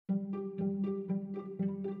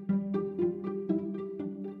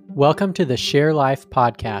Welcome to the Share Life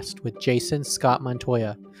podcast with Jason Scott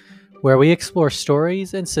Montoya, where we explore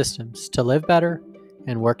stories and systems to live better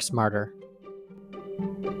and work smarter.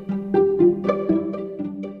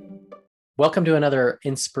 Welcome to another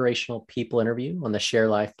inspirational people interview on the Share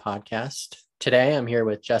Life podcast. Today, I'm here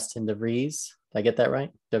with Justin DeVries. Did I get that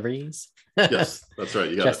right? DeVries? Yes, that's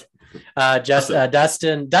right. You got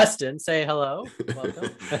it. Dustin, say hello.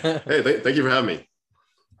 Welcome. Hey, thank you for having me.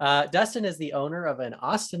 Dustin is the owner of an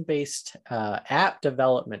Austin-based app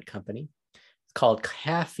development company. It's called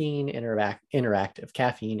Caffeine Interactive.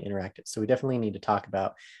 Caffeine Interactive. So we definitely need to talk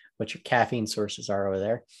about what your caffeine sources are over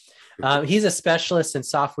there. He's a specialist in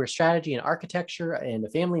software strategy and architecture, and a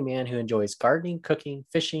family man who enjoys gardening, cooking,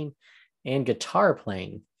 fishing, and guitar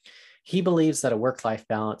playing. He believes that a work-life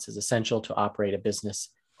balance is essential to operate a business,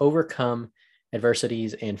 overcome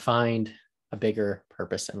adversities, and find a bigger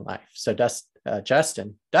purpose in life. So Dustin,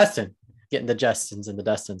 getting the Justins and the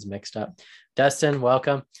Dustins mixed up. Dustin,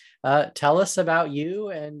 welcome. Tell us about you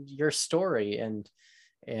and your story and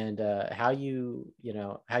how you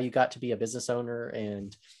got to be a business owner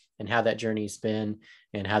and how that journey's been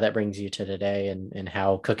and how that brings you to today and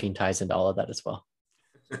how cooking ties into all of that as well.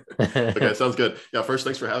 Okay, sounds good. Yeah, first,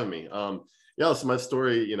 thanks for having me. So my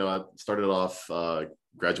story, I started off,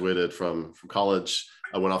 graduated from college.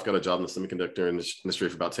 I went off, got a job in the semiconductor industry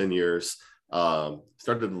for about 10 years.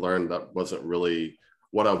 Started to learn that wasn't really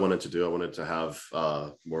what I wanted to do. I wanted to have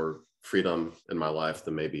more freedom in my life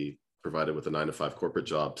than maybe provided with a 9-to-5 corporate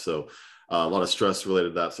job. So a lot of stress related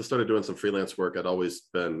to that. So started doing some freelance work. I'd always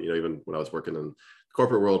been, even when I was working in the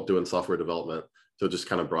corporate world, doing software development. So just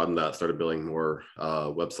kind of broadened that, started building more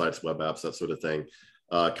websites, web apps, that sort of thing.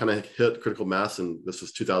 Kind of hit critical mass, and this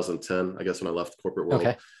was 2010, I guess, when I left the corporate world.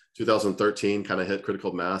 Okay. 2013 kind of hit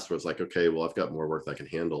critical mass where it's like, okay, well, I've got more work that I can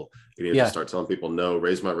handle. You need to start telling people no,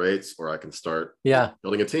 raise my rates, or I can start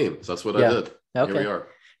building a team. So that's what I did. Okay. Here we are.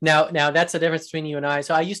 Now that's the difference between you and I.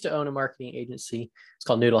 So I used to own a marketing agency. It's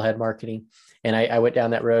called Noodlehead Marketing. And I went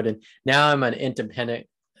down that road, and now I'm an independent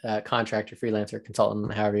contractor, freelancer,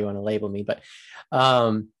 consultant, however you want to label me. But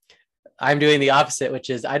I'm doing the opposite, which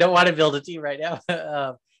is I don't want to build a team right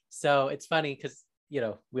now. So it's funny because,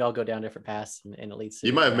 we all go down different paths and it leads to.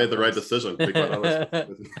 You might have made the right decision. To be quite honest.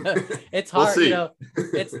 It's hard. We'll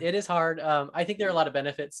see. It is hard. I think there are a lot of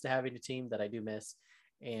benefits to having a team that I do miss.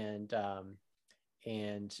 And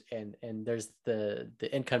there's the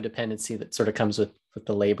income dependency that sort of comes with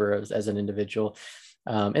the labor as an individual.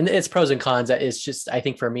 And it's pros and cons. It's just, I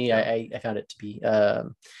think for me, I found it to be a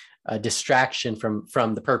distraction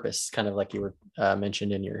from the purpose, kind of like you were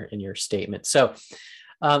mentioned in your statement. So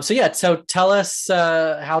tell us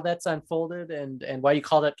how that's unfolded and why you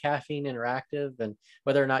call it Caffeine Interactive, and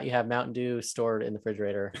whether or not you have Mountain Dew stored in the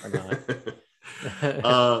refrigerator or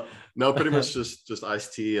not. No, pretty much just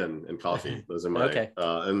iced tea and coffee. Those are my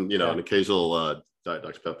and an occasional Diet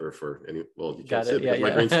Dr. Pepper for any. Well, you can't see it because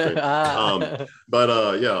my green screen.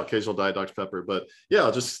 Occasional Diet Dr. Pepper. But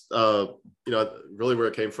just really where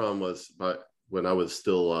it came from was when I was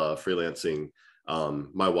still freelancing.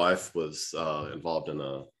 My wife was involved in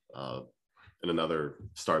another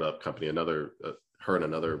startup company. Her and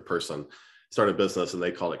another person started a business, and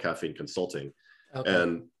they called it Caffeine Consulting. Okay.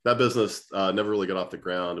 And that business never really got off the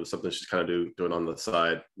ground. It was something she's kind of doing on the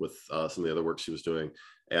side with some of the other work she was doing.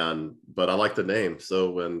 But I like the name.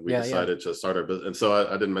 So when we decided to start our business, and so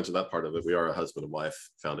I didn't mention that part of it. We are a husband and wife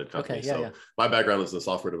founded company. My background is in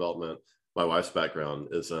software development. My wife's background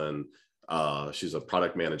is in, she's a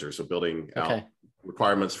product manager. So building out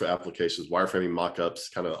requirements for applications, wireframing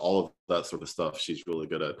mockups, kind of all of that sort of stuff. She's really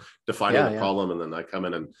good at defining the problem, and then I come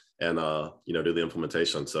in and do the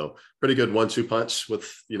implementation. So pretty good 1-2 punch with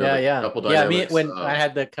couple dynamics. When I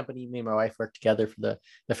had the company, me and my wife worked together for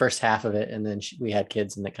the first half of it, and then we had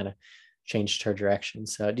kids, and that kind of changed her direction.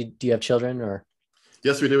 So do you have children or?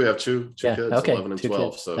 Yes, we do. We have two kids, 11 and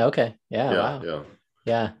 12. Kids. So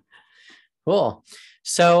wow. Cool.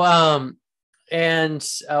 So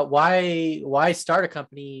why start a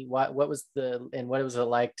company? What was what was it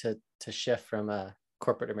like to shift from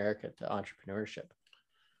corporate America to entrepreneurship?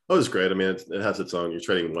 Oh, it was great. I mean, it has its own. You're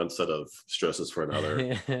trading one set of stresses for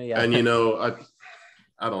another. And I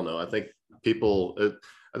don't know. I think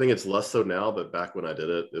I think it's less so now, but back when I did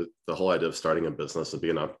it, the whole idea of starting a business and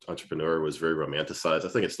being an entrepreneur was very romanticized. I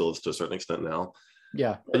think it still is to a certain extent now.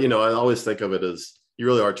 Yeah. But I always think of it as you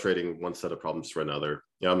really are trading one set of problems for another.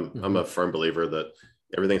 I'm a firm believer that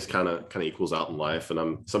everything's kind of equals out in life. And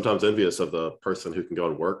I'm sometimes envious of the person who can go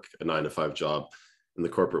and work a 9-to-5 job in the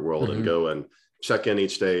corporate world and go and check in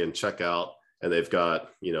each day and check out. And they've got,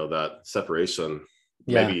 that separation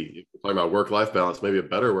Yeah. maybe talking about work-life balance, maybe a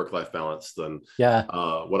better work-life balance than Yeah.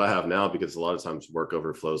 what I have now, because a lot of times work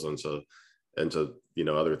overflows into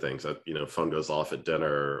other things. That phone goes off at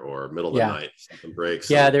dinner or middle of the Yeah. night, something breaks,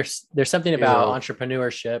 Yeah. and There's something you about know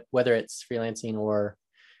entrepreneurship, whether it's freelancing or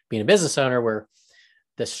being a business owner, where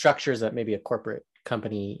the structures that maybe a corporate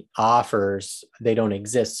company offers, they don't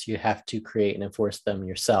exist. You have to create and enforce them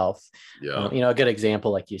yourself. yeah, A good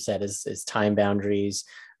example, like you said, is time boundaries.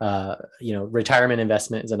 Retirement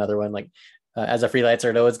investment is another one. Like as a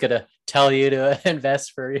freelancer, no one's going to tell you to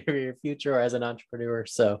invest for your future, or as an entrepreneur.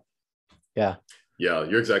 So yeah. yeah,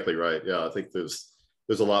 you're exactly right. Yeah, I think there's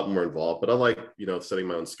a lot more involved, but I like setting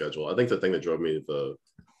my own schedule. I think the thing that drove me the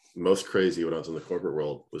most crazy when I was in the corporate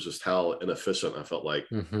world was just how inefficient I felt like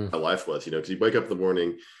Mm-hmm. my life was, because you wake up in the morning,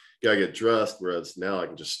 you gotta get dressed, whereas now I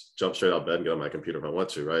can just jump straight out of bed and get on my computer if I want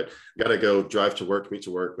to, right? Gotta go drive to work, commute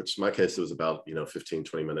to work, which in my case, it was about,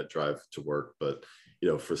 15-20 minute drive to work. But,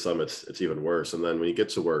 for some, it's even worse. And then when you get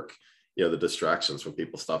to work, the distractions from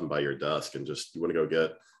people stopping by your desk, and just, you want to go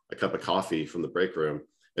get a cup of coffee from the break room.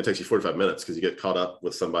 It takes you 45 minutes because you get caught up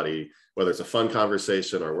with somebody, whether it's a fun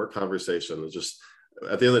conversation or a work conversation. It's just,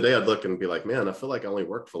 at the end of the day, I'd look and be like, man, I feel like I only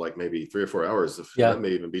worked for like maybe 3 or 4 hours. And Yeah. that may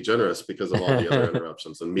even be generous because of all the other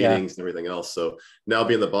interruptions and Yeah. meetings and everything else. So now,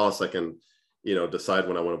 being the boss, I can, decide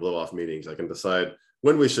when I want to blow off meetings. I can decide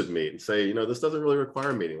when we should meet and say, this doesn't really require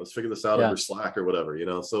a meeting. Let's figure this out Yeah. over Slack or whatever,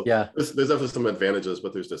 So Yeah. there's definitely some advantages,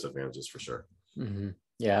 but there's disadvantages for sure. Mm-hmm.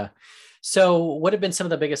 Yeah. So what have been some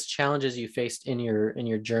of the biggest challenges you faced in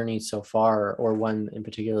your journey so far, or one in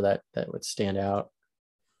particular that would stand out,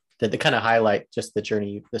 that kind of highlight just the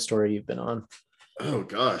story you've been on? Oh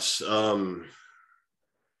gosh. I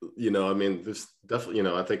mean, there's definitely,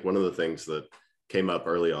 I think one of the things that came up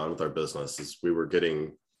early on with our business is we were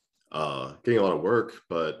getting a lot of work,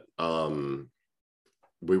 but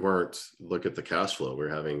we weren't look at the cash flow. We were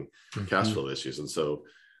having cash Mm-hmm. flow issues. And so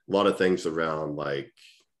a lot of things around like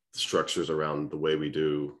structures around the way we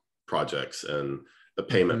do projects and the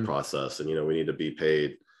payment Mm-hmm. process. And, we need to be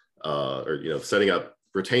paid or, setting up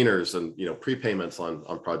retainers and, prepayments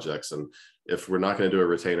on projects. And if we're not going to do a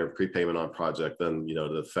retainer prepayment on project, then,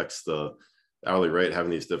 it affects the hourly rate,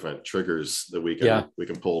 having these different triggers that we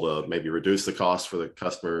can pull to maybe reduce the cost for the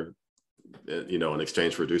customer, in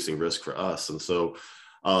exchange for reducing risk for us. And so,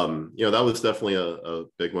 that was definitely a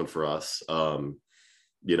big one for us.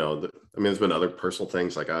 There's been other personal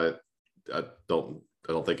things. Like I don't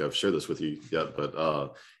think I've shared this with you yet, but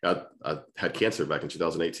I had cancer back in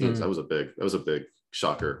 2018. So that was a big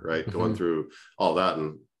shocker, right? Mm-hmm. Going through all that.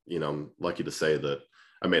 And, I'm lucky to say that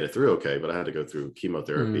I made it through okay, but I had to go through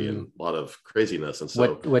chemotherapy and a lot of craziness. And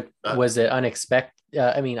so what was it unexpected?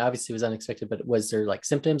 Obviously it was unexpected, but was there like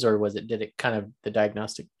symptoms, or did it kind of, the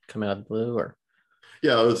diagnostic come out of the blue, or?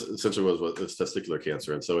 Yeah, it was essentially was testicular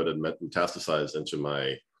cancer. And so it had metastasized into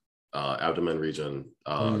my abdomen region,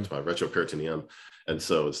 to my retroperitoneum. And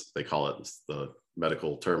so they call it, it's the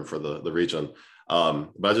medical term for the region.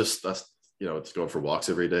 But it's going for walks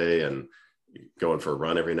every day and going for a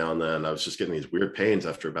run every now and then. I was just getting these weird pains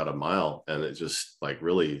after about a mile, and it just like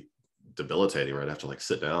really debilitating, right? I have to like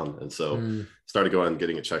sit down. And so started going and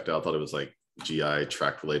getting it checked out. Thought it was like GI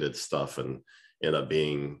tract related stuff, and ended up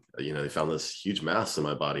being, they found this huge mass in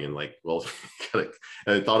my body, and like, well, and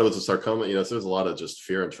I thought it was a sarcoma, so there's a lot of just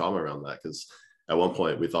fear and trauma around that. Cause at one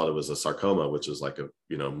point we thought it was a sarcoma, which is like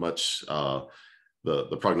much,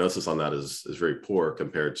 the prognosis on that is very poor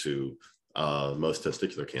compared to most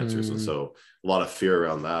testicular cancers. And so a lot of fear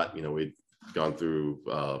around that. We'd gone through,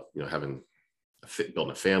 having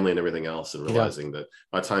building a family and everything else, and realizing that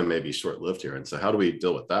my time may be short-lived here. And so how do we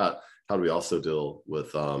deal with that? How do we also deal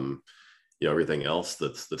with, everything else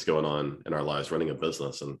that's going on in our lives, running a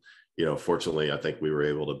business? And, fortunately, I think we were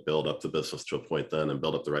able to build up the business to a point then, and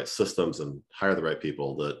build up the right systems and hire the right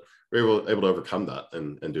people that were able to overcome that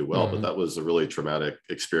and do well. But that was a really traumatic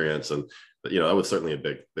experience. And, that was certainly a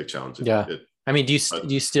big challenge. Do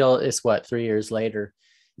you still, it's what, 3 years later?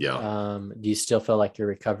 Yeah. Do you still feel like you're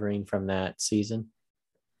recovering from that season?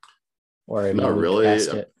 Or have Not you moved really.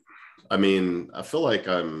 past it? I mean, I feel like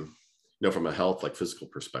I'm, from a health, like physical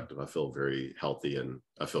perspective, I feel very healthy and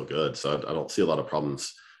I feel good. So I don't see a lot of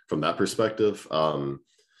problems from that perspective.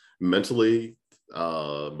 Mentally,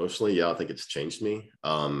 emotionally, yeah, I think it's changed me.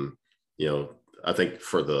 I think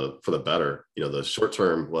for the better. The short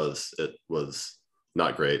term was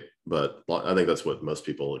not great, but I think that's what most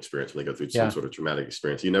people experience when they go through some sort of traumatic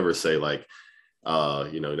experience. You never say like,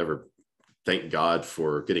 never thank God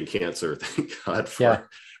for getting cancer, thank God for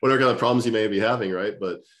whatever kind of problems you may be having, right?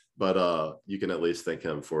 But but you can at least thank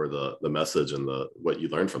him for the message and the what you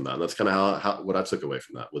learned from that. And that's kind of how what I took away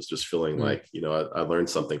from that was just feeling like, you know, I learned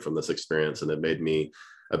something from this experience, and it made me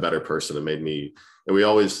a better person. It made me, and we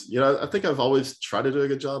always, you know, I think I've always tried to do a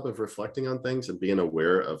good job of reflecting on things and being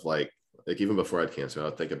aware of like even before I had cancer,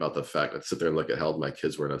 I'd think about the fact I'd sit there and look at how old my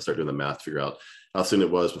kids were, and I'd start doing the math to figure out how soon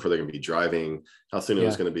it was before they're going to be driving, how soon it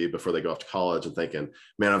was going to be before they go off to college, and thinking,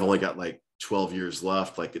 man, I've only got like 12 years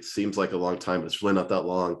left. Like it seems like a long time, but it's really not that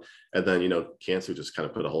long. And then, you know, cancer just kind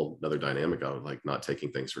of put a whole other dynamic of like not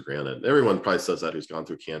taking things for granted. Everyone probably says that who's gone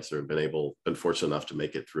through cancer and been fortunate enough to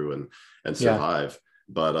make it through and survive.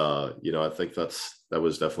 But you know, I think that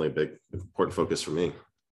was definitely a big important focus for me.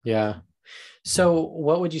 Yeah. So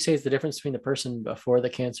what would you say is the difference between the person before the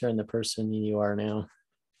cancer and the person you are now?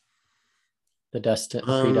 The Dustin,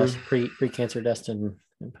 pre-cancer Dustin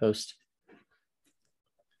and post.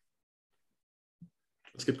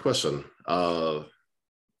 That's a good question. I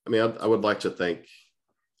mean, I would like to think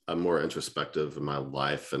I'm more introspective in my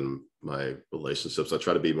life and my relationships. I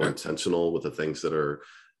try to be more intentional with the things that are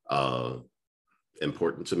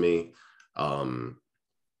important to me.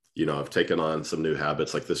 You know, I've taken on some new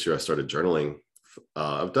habits. Like this year, I started journaling.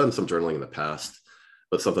 I've done some journaling in the past,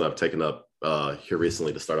 but something I've taken up here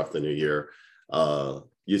recently to start off the new year,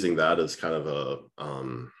 using that as kind of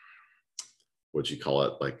what'd you call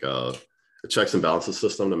it? Like a checks and balances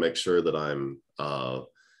system to make sure that I'm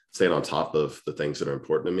staying on top of the things that are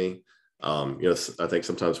important to me. You know, I think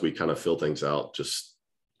sometimes we kind of fill things out just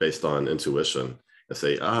based on intuition. I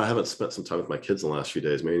say, I haven't spent some time with my kids in the last few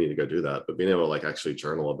days. Maybe I need to go do that. But being able to like actually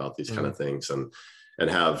journal about these kind of things and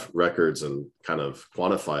have records and kind of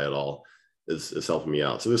quantify it all is helping me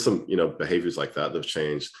out. So there's some, you know, behaviors like that have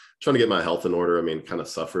changed. Trying to get my health in order. I mean, kind of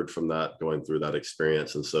suffered from that going through that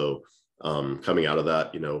experience. And so coming out of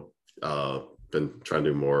that, you know, been trying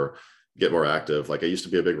to get more active. Like I used to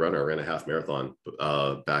be a big runner. I ran a half marathon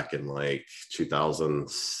back in like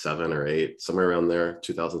 2007 or 8, somewhere around there,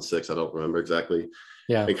 2006. I don't remember exactly.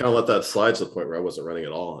 Yeah. And kind of let that slide to the point where I wasn't running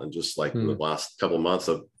at all. And just like in the last couple of months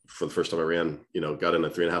for the first time I ran, you know, got in a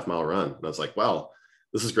 3.5 mile run. And I was like, wow,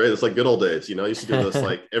 this is great. It's like good old days. You know, I used to do this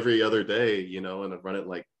like every other day, you know, and I'd run it in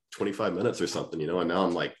like 25 minutes or something, you know, and now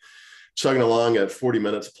I'm like chugging along at 40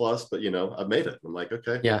 minutes plus, but you know, I've made it. I'm like,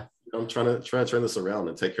 okay, yeah, I'm trying to turn this around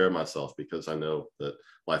and take care of myself because I know that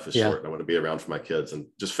life is short and I want to be around for my kids. And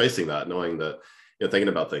just facing that, knowing that, you know, thinking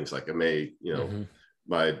about things like I may, you know,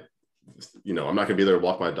 I'm not going to be there to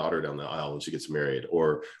walk my daughter down the aisle when she gets married,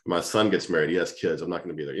 or my son gets married, he has kids, I'm not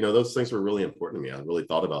going to be there. You know, those things were really important to me. I really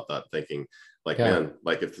thought about that, thinking like, man,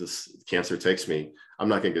 like if this cancer takes me, I'm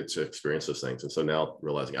not going to get to experience those things. And so now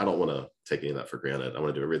realizing I don't want to take any of that for granted. I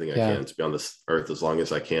want to do everything I can to be on this earth as long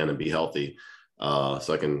as I can and be healthy, so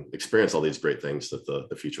I can experience all these great things that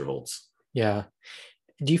the future holds. Yeah.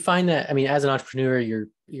 Do you find that, I mean, as an entrepreneur, you're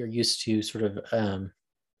used to sort of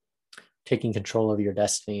taking control of your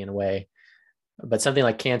destiny in a way, but something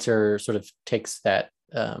like cancer sort of takes that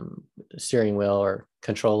steering wheel or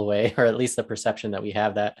control away, or at least the perception that we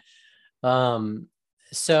have that.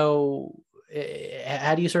 So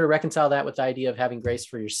how do you sort of reconcile that with the idea of having grace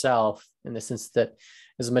for yourself, in the sense that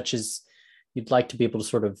as much as you'd like to be able to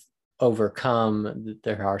sort of overcome,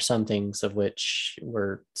 there are some things of which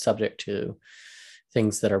we're subject to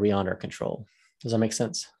things that are beyond our control? Does that make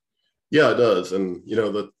sense? Yeah, it does. And, you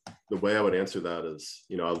know, the way I would answer that is,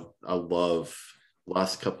 you know, I love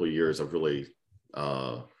last couple of years, I've really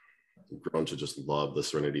grown to just love the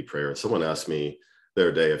Serenity Prayer. Someone asked me the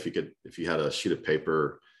other day, if you had a sheet of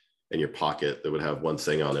paper in your pocket that would have one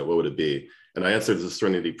saying on it, what would it be? And I answered the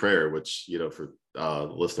Serenity Prayer, which, you know, for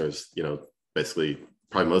listeners, you know, basically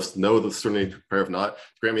probably most know the Serenity Prayer. If not,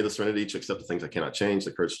 grant me the serenity to accept the things I cannot change,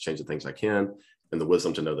 the courage to change the things I can, and the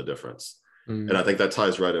wisdom to know the difference. And I think that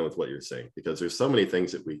ties right in with what you're saying, because there's so many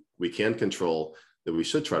things that we can control that we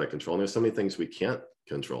should try to control. And there's so many things we can't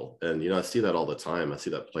control. And, you know, I see that all the time. I see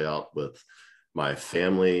that play out with my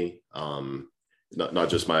family, not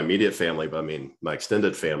just my immediate family, but I mean, my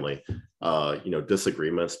extended family, you know,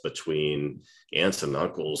 disagreements between aunts and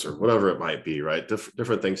uncles or whatever it might be, right?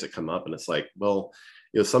 Different things that come up. And it's like, well,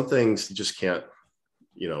 you know, some things you just can't,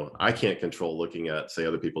 you know, I can't control looking at, say,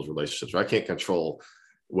 other people's relationships, or I can't control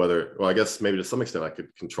well, I guess maybe to some extent I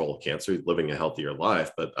could control cancer, living a healthier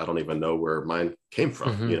life, but I don't even know where mine came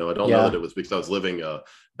from. You know, I don't know that it was because I was living a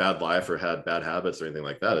bad life or had bad habits or anything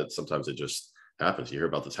like that. Sometimes it just happens. You hear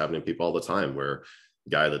about this happening to people all the time, where a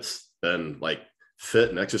guy that's been like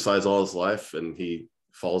fit and exercise all his life, and he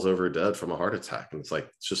falls over dead from a heart attack. And it's like,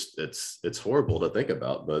 it's horrible to think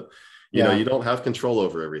about, but you know, you don't have control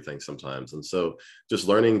over everything sometimes. And so just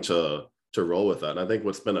learning to to roll with that. And I think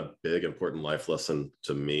what's been a big important life lesson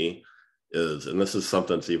to me is, and this is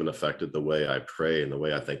something that's even affected the way I pray and the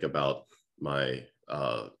way I think about my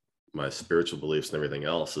my spiritual beliefs and everything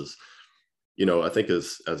else, is, I think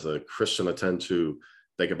as a Christian, I tend to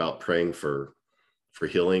think about praying for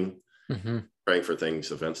healing, praying for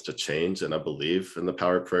events to change. And I believe in the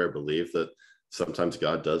power of prayer. I believe that sometimes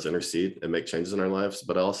God does intercede and make changes in our lives.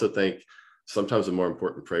 But I also think sometimes a more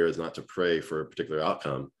important prayer is not to pray for a particular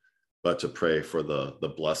outcome, but to pray for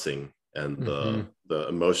the blessing and the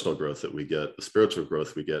emotional growth that we get, the spiritual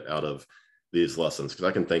growth we get out of these lessons. Because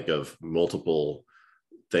I can think of multiple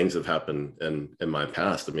things have happened in my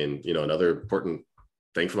past. I mean, another important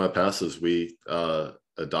thing from my past is we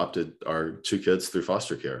adopted our 2 kids through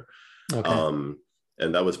foster care. Okay.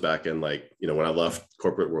 And that was back in when I left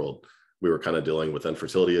corporate world, we were kind of dealing with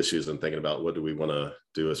infertility issues and thinking about what do we want to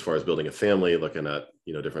do as far as building a family, looking at,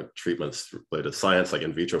 different treatments related to science, like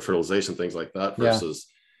in vitro fertilization, things like that, versus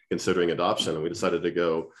considering adoption. And we decided to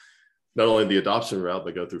go not only the adoption route,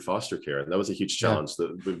 but go through foster care. And that was a huge challenge.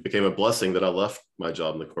 That became a blessing that I left my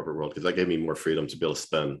job in the corporate world, because that gave me more freedom to be able to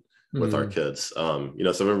spend with our kids. So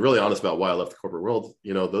I'm really honest about why I left the corporate world.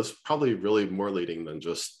 Those probably really more leading than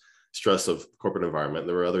just stress of corporate environment.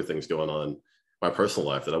 There were other things going on in my personal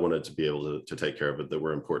life that I wanted to be able to take care of, it that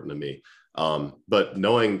were important to me. But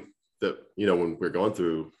knowing that, when we're going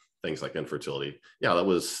through things like infertility, that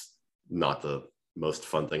was not the most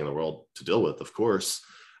fun thing in the world to deal with, of course.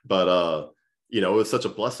 But, it was such a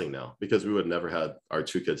blessing now, because we would never had our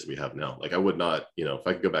 2 kids we have now. Like, I would not, if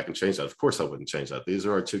I could go back and change that, of course I wouldn't change that. These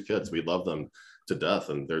are our 2 kids. We love them to death.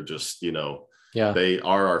 And they're just, they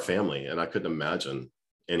are our family. And I couldn't imagine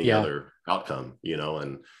any other outcome,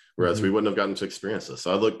 and whereas we wouldn't have gotten to experience this.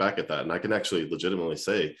 So I look back at that, and I can actually legitimately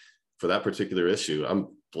say, for that particular issue, I'm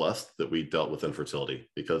blessed that we dealt with infertility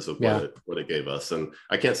because of what it gave us. And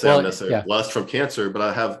I can't say I'm necessarily blessed from cancer,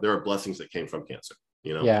 but there are blessings that came from cancer,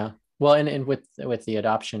 Yeah. Well, and with the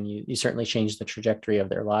adoption, you certainly changed the trajectory of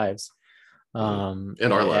their lives. And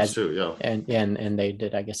our lives too. Yeah. And they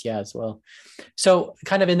did, I guess. Yeah, as well. So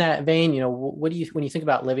kind of in that vein, when you think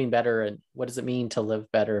about living better, and what does it mean to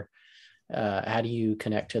live better? How do you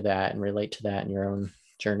connect to that and relate to that in your own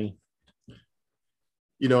journey?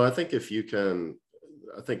 I think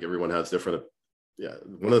I think everyone has different,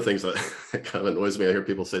 one of the things that kind of annoys me, I hear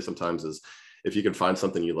people say sometimes, is if you can find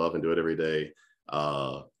something you love and do it every day,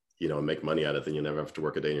 and make money at it, then you never have to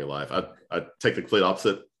work a day in your life. I take the complete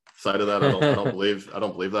opposite side of that. I don't believe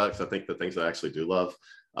that, because I think the things I actually do love,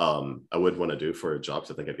 I would want to do for a job,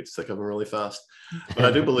 because I think I'd get sick of them really fast. But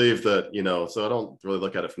I do believe that, so I don't really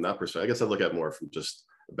look at it from that perspective. I guess I look at it more from just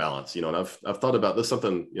balance, and I've thought about this,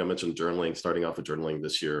 something, I mentioned journaling, starting off with journaling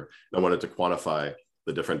this year. And I wanted to quantify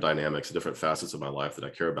the different dynamics, the different facets of my life that I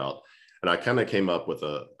care about. And I kind of came up with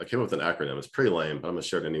an acronym. It's pretty lame, but I'm gonna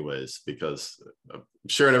share it anyways, because I'm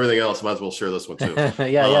sharing everything else. Might as well share this one too.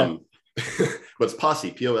 Yeah. But it's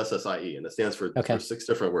POSSIE, POSSIE, and it stands for 6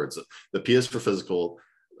 different words. The P is for physical,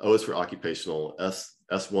 O is for occupational,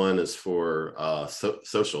 S1 is for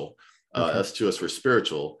social, S2 is for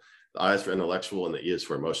spiritual, the I is for intellectual, and the E is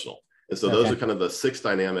for emotional. And so those are kind of the 6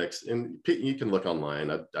 dynamics. And you can look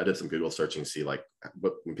online. I did some Google searching, see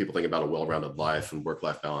when people think about a well-rounded life and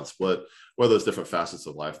work-life balance, what are those different facets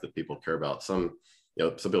of life that people care about? Some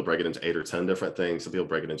people break it into 8 or 10 different things. Some people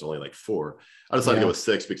break it into only 4. I decided to go with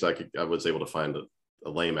 6 because I was able to find a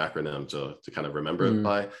lame acronym to kind of remember it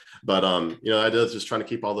by. But the idea is just trying to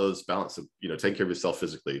keep all those balanced. Taking care of yourself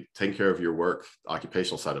physically, taking care of your work,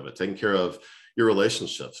 occupational side of it, taking care of your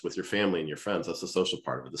relationships with your family and your friends. That's the social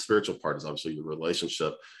part of it. The spiritual part is obviously your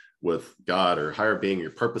relationship with God or higher being,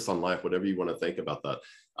 your purpose on life, whatever you want to think about that.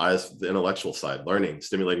 I is the intellectual side, learning,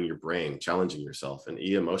 stimulating your brain, challenging yourself, and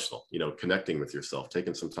E, emotional, connecting with yourself,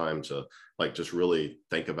 taking some time to just really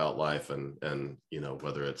think about life and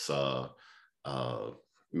whether it's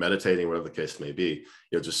meditating, whatever the case may be,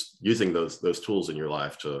 just using those tools in your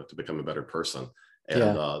life to become a better person.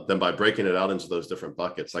 And then by breaking it out into those different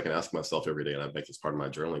buckets, I can ask myself every day, and I make this part of my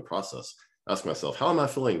journaling process, ask myself, how am I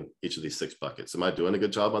feeling each of these 6 buckets? Am I doing a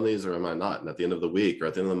good job on these, or am I not? And at the end of the week or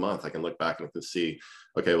at the end of the month, I can look back and I can see,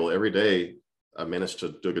 okay, well, every day I managed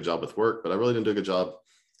to do a good job with work, but I really didn't do a good job,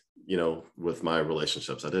 with my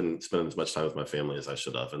relationships. I didn't spend as much time with my family as I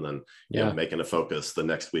should have. And then making a focus the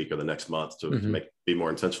next week or the next month to be more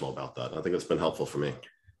intentional about that. I think it's been helpful for me.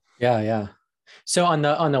 Yeah. So on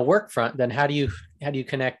the work front, then how do you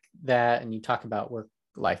connect that? And you talk about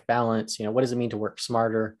work-life balance. What does it mean to work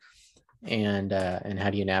smarter, and how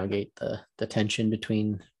do you navigate the tension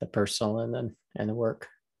between the personal and the work?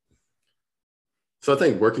 So I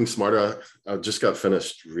think working smarter. I just got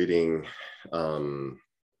finished reading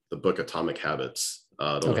the book Atomic Habits.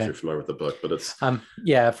 I don't know if Okay. you're familiar with the book, but it's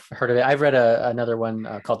Yeah, I've heard of it. I've read another one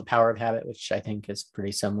called The Power of Habit, which I think is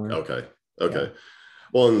pretty similar. okay. Yeah. Okay.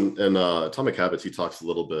 Well, in Atomic Habits, he talks a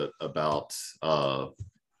little bit about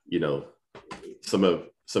you know, some of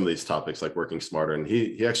these topics like working smarter, and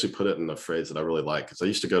he actually put it in a phrase that I really like, because I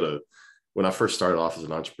used to go to, when I first started off as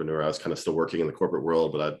an entrepreneur, I was kind of still working in the corporate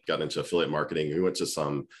world, but I'd gotten into affiliate marketing. We went to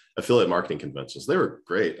some affiliate marketing conventions. They were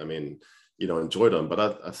great. I mean, enjoyed them, but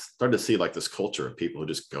I started to see like this culture of people who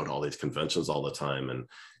just go to all these conventions all the time, and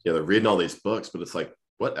they're reading all these books, but it's like,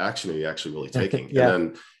 what action are you actually really taking? Yeah.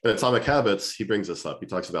 And then in Atomic Habits, he brings this up. He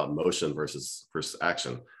talks about motion versus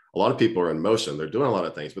action. A lot of people are in motion. They're doing a lot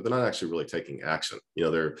of things, but they're not actually really taking action.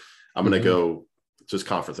 I'm going to go to this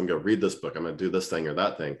conference. I'm going to read this book. I'm going to do this thing or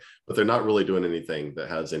that thing, but they're not really doing anything that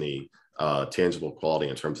has any tangible quality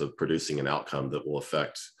in terms of producing an outcome that will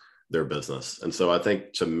affect their business. And so I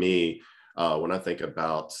think, to me, when I think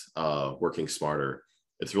about working smarter,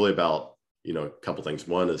 it's really about, a couple things.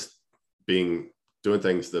 One is doing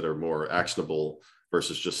things that are more actionable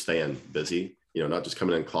versus just staying busy. Not just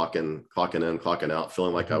coming in, clocking in, clocking out,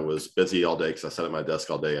 feeling like I was busy all day because I sat at my desk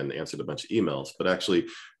all day and answered a bunch of emails, but actually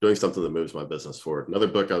doing something that moves my business forward. Another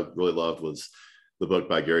book I really loved was the book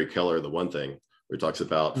by Gary Keller, The One Thing, where he talks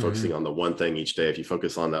about focusing on the one thing each day. If you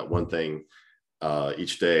focus on that one thing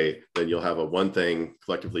each day, then you'll have a one thing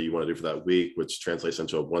collectively you want to do for that week, which translates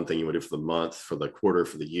into a one thing you want to do for the month, for the quarter,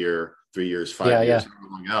 for the year, 3 years, 5 years,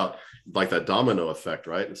 going out, like that domino effect,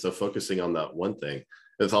 right? And so focusing on that one thing.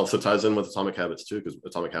 It also ties in with Atomic Habits too, because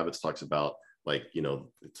Atomic Habits talks about, like,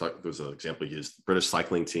 there's an example used, the British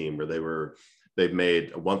cycling team, where they've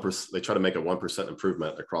made a 1%, they try to make a 1%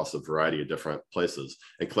 improvement across a variety of different places.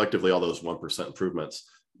 And collectively, all those 1% improvements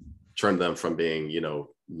turned them from being,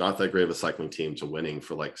 not that great of a cycling team to winning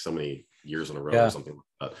for like so many years in a row or something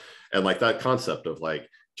like that. And like that concept of like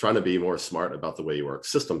trying to be more smart about the way you work.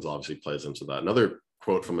 Systems obviously plays into that. Another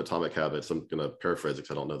quote from Atomic Habits, I'm going to paraphrase it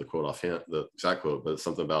because I don't know the quote offhand, the exact quote, but it's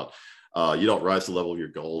something about you don't rise to the level of your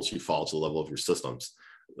goals, you fall to the level of your systems.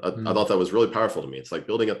 I thought that was really powerful to me. It's like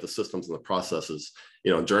building up the systems and the processes.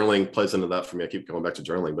 Journaling plays into that for me. I keep going back to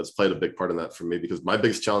journaling, but it's played a big part in that for me, because my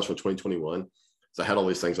biggest challenge for 2021 is I had all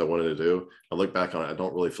these things I wanted to do. I look back on it, I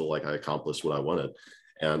don't really feel like I accomplished what I wanted.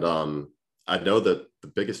 And I know that the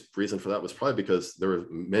biggest reason for that was probably because there were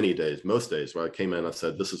most days where I came in, I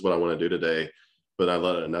said, this is what I want to do today, but I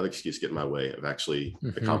let another excuse get in my way of actually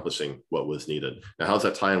accomplishing what was needed. Now, how does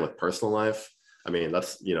that tie in with personal life? I mean,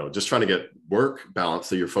 that's, just trying to get work balance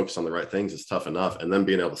so you're focused on the right things is tough enough. And then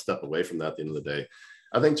being able to step away from that at the end of the day,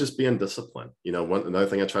 I think just being disciplined. Another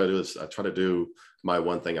thing I try to do is I try to do my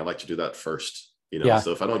one thing. I like to do that first,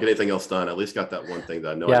 so if I don't get anything else done, at least got that one thing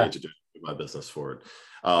that I know I need to do to move my business forward.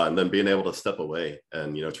 And then being able to step away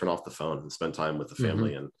and, turn off the phone and spend time with the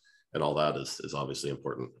family and all that is obviously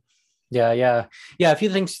important. Yeah. A few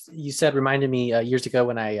things you said reminded me years ago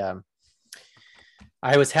when I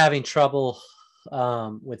was having trouble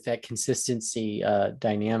with that consistency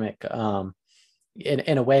dynamic.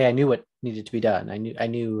 In a way, I knew what needed to be done. I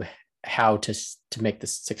knew how to make the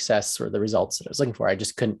success or the results that I was looking for. I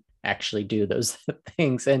just couldn't actually do those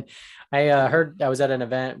things. And I heard, I was at an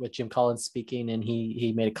event with Jim Collins speaking, and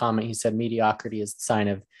he made a comment. He said mediocrity is the sign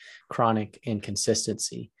of chronic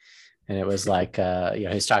inconsistency. And it was like,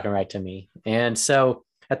 he's talking right to me. And so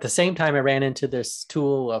at the same time, I ran into this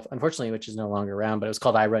tool of, unfortunately, which is no longer around, but it was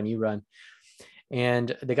called I Run, You Run.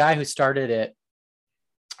 And the guy who started it,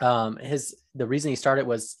 the reason he started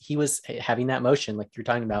was he was having that motion like you're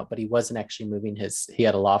talking about, but he wasn't actually moving he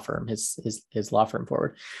had a law firm, his law firm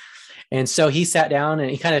forward. And so he sat down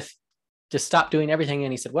and he kind of just stopped doing everything.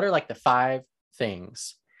 And he said, what are like the 5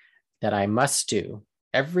 things that I must do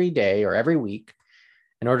every day or every week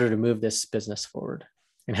in order to move this business forward?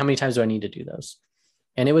 And how many times do I need to do those?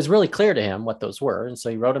 And it was really clear to him what those were. And so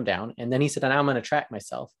he wrote them down. And then he said, and I'm going to track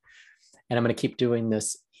myself, and I'm going to keep doing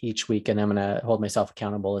this each week, and I'm going to hold myself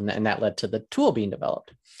accountable. And that led to the tool being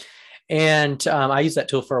developed. And I used that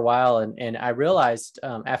tool for a while. And I realized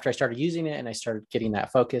after I started using it and I started getting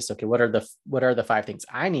that focus, okay, what are the 5 things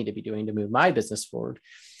I need to be doing to move my business forward?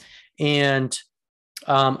 And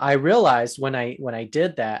I realized when I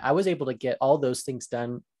did that, I was able to get all those things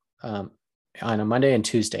done on a Monday and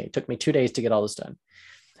Tuesday. It took me 2 days to get all this done.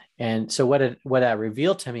 And so what that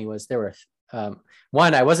revealed to me was there were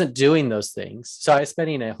one, I wasn't doing those things. So I was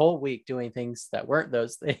spending a whole week doing things that weren't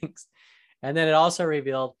those things. And then it also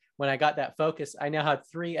revealed when I got that focus, I now had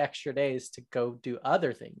 3 extra days to go do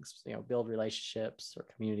other things, build relationships or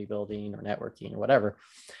community building or networking or whatever.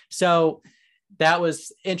 So that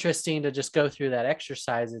was interesting to just go through that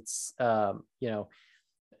exercise. It's,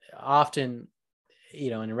 often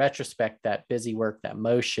in retrospect, that busy work, that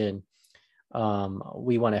motion,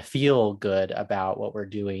 we want to feel good about what we're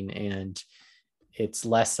doing. And it's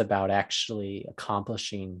less about actually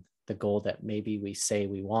accomplishing the goal that maybe we say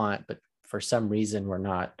we want, but for some reason we're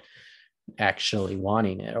not actually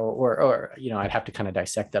wanting it, or I'd have to kind of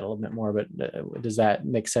dissect that a little bit more, but does that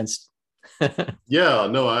make sense? Yeah,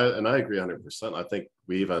 no, I agree 100%. I think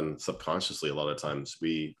we even subconsciously, a lot of times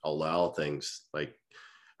we allow things like,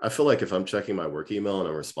 I feel like if I'm checking my work email and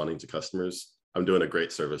I'm responding to customers, I'm doing a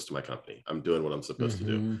great service to my company. I'm doing what I'm supposed to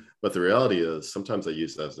do. But the reality is sometimes I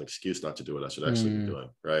use that as an excuse not to do what I should actually be doing.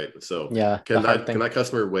 Right. So Yeah, can that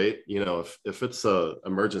customer wait? If it's a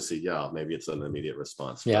emergency, yeah, maybe it's an immediate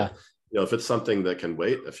response. Yeah. But if it's something that can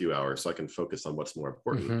wait a few hours so I can focus on what's more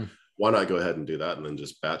important, why not go ahead and do that and then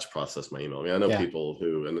just batch process my email? I mean, I know people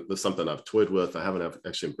who, and this is something I've toyed with, I haven't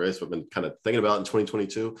actually embraced, but I've been kind of thinking about in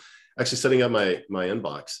 2022, actually setting up my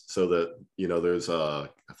inbox so that, there's I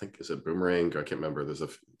think, is it Boomerang? I can't remember. There's a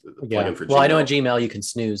plugin for Gmail. Well, I know in Gmail you can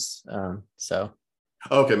snooze. So.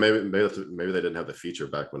 Okay, maybe they didn't have the feature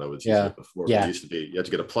back when I was using it before. Yeah. It used to be you had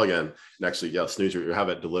to get a plugin and actually snooze or have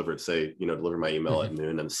it delivered. Say deliver my email at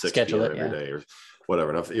noon and 6 p.m. every day or whatever.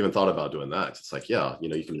 And I've even thought about doing that. It's like you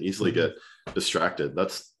can easily get distracted.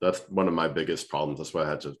 That's one of my biggest problems. That's why I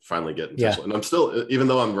had to finally get intentional. And I'm still, even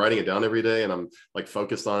though I'm writing it down every day and I'm like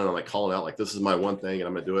focused on it, I'm like calling out like this is my one thing and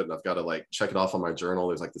I'm gonna do it and I've got to like check it off on my journal.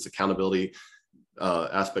 There's like this accountability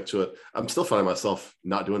aspect to it. I'm still finding myself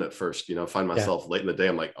not doing it first. Find myself late in the day.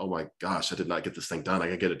 I'm like, oh my gosh, I did not get this thing done. I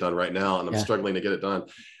gotta get it done right now, and I'm struggling to get it done.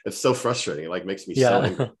 It's so frustrating. It like makes me so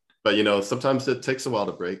angry. But sometimes it takes a while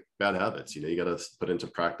to break bad habits. You got to put into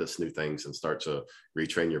practice new things and start to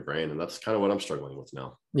retrain your brain, and that's kind of what I'm struggling with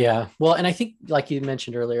now. Yeah, well, and I think like you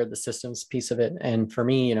mentioned earlier, the systems piece of it. And for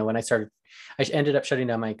me, when I ended up shutting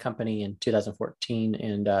down my company in 2014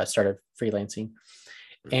 and started freelancing,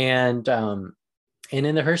 and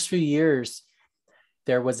in the first few years,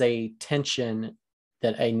 there was a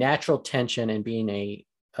natural tension in being a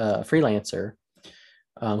freelancer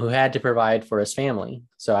who had to provide for his family.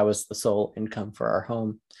 So I was the sole income for our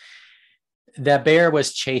home. That bear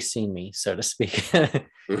was chasing me, so to speak.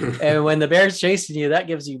 And when the bear's chasing you, that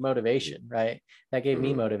gives you motivation, right? That gave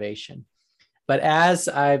me motivation. But as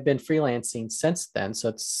I've been freelancing since then, so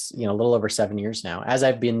it's a little over 7 years now, as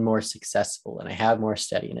I've been more successful and I have more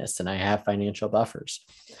steadiness and I have financial buffers,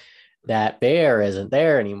 that bear isn't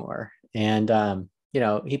there anymore. And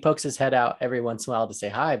he pokes his head out every once in a while to say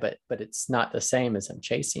hi, but it's not the same as him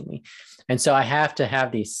chasing me. And so I have to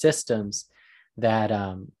have these systems that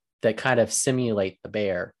kind of simulate the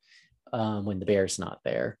bear when the bear's not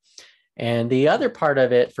there. And the other part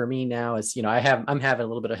of it for me now is, I'm having a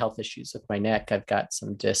little bit of health issues with my neck. I've got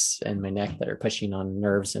some discs in my neck that are pushing on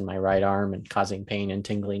nerves in my right arm and causing pain and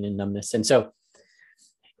tingling and numbness. And so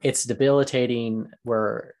it's debilitating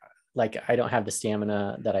where like I don't have the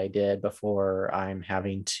stamina that I did before. I'm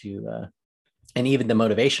having to, and even the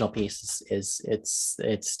motivational piece is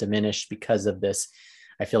it's diminished because of this.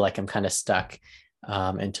 I feel like I'm kind of stuck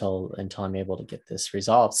until I'm able to get this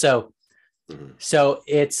resolved. So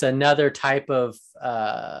it's another type of,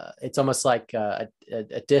 it's almost like a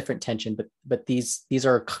different tension, but these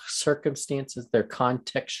are circumstances, they're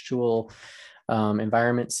contextual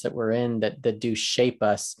environments that we're in that do shape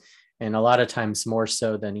us. And a lot of times more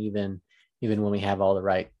so than even when we have all the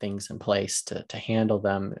right things in place to handle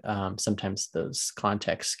them, sometimes those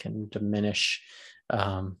contexts can diminish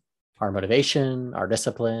our motivation, our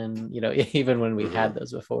discipline, even when we've had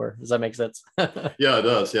those before. Does that make sense? Yeah, it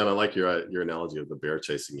does. Yeah. And I like your analogy of the bear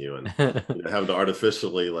chasing you and having to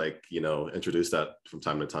artificially introduce that from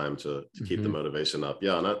time to time to keep the motivation up.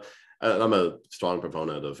 Yeah. And I'm a strong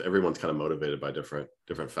proponent of everyone's kind of motivated by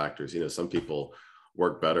different factors. Some people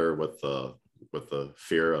work better with the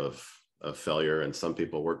fear of failure, and some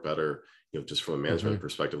people work better, just from a management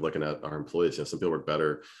perspective, looking at our employees. Some people work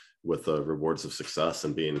better with the rewards of success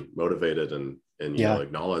and being motivated and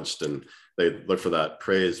acknowledged, and they look for that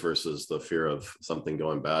praise versus the fear of something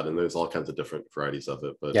going bad. And there's all kinds of different varieties of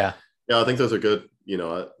it. But yeah, I think those are good.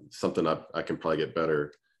 Something I can probably get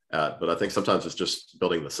better at. But I think sometimes it's just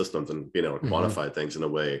building the systems and being able to quantify things in a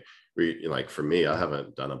way where, like for me, I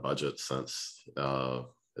haven't done a budget since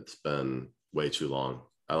it's been way too long.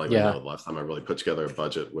 I don't even know the last time I really put together a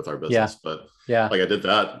budget with our business, but like I did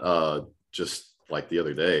that just like the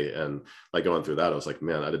other day, and like going through that, I was like,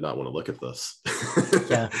 man, I did not want to look at this.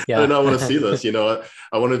 I did not want to see this.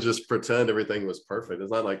 I want to just pretend everything was perfect.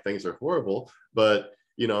 It's not like things are horrible, but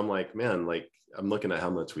I'm like, man, like I'm looking at how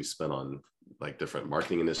much we spent on like different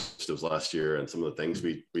marketing initiatives last year and some of the things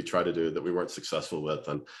we tried to do that we weren't successful with.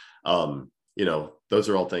 And those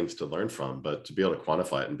are all things to learn from, but to be able to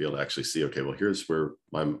quantify it and be able to actually see, okay, well, here's where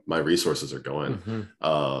my resources are going,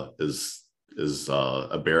 is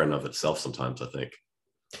a barren of itself sometimes, I think.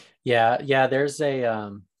 Yeah. There's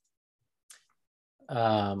have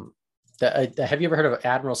you ever heard of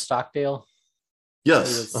Admiral Stockdale? Yes.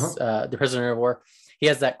 He was the prisoner of war. He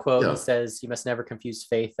has that quote. Yeah. He says, "You must never confuse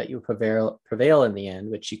faith that you prevail in the end,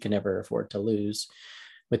 which you can never afford to lose,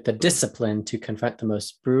 with the discipline to confront the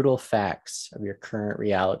most brutal facts of your current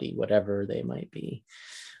reality, whatever they might be."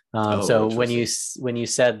 So when you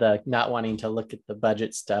said the not wanting to look at the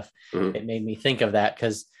budget stuff, it made me think of that,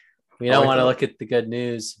 because we don't want to look at the good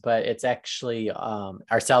news, but it's actually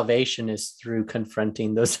our salvation is through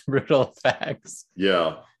confronting those brutal facts.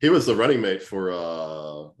 Yeah, he was the running mate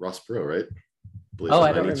for Ross Perot, right?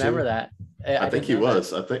 I don't remember that. I think he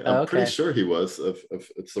was. I'm pretty sure he was.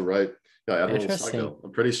 If it's the right guy, Admiral Stockdale.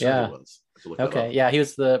 I'm pretty sure he was. Okay, yeah, he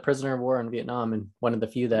was the prisoner of war in Vietnam and one of the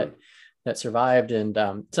few that survived. And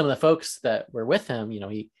some of the folks that were with him,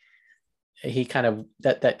 he kind of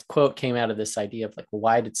that quote came out of this idea of like, well,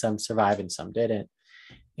 why did some survive and some didn't?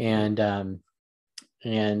 And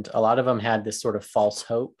a lot of them had this sort of false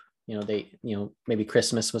hope. Maybe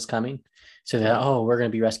Christmas was coming, so they thought, oh, we're going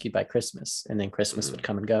to be rescued by Christmas, and then Christmas would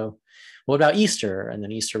come and go. What about Easter? And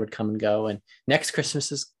then Easter would come and go, and next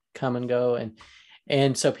Christmas is come and go,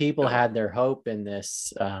 and so people had their hope in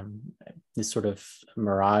this sort of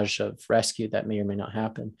mirage of rescue that may or may not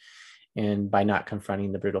happen. And by not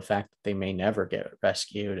confronting the brutal fact that they may never get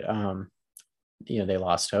rescued, they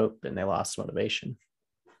lost hope and they lost motivation.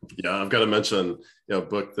 Yeah, I've got to mention, a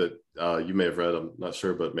book that you may have read. I'm not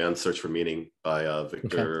sure, but Man's Search for Meaning by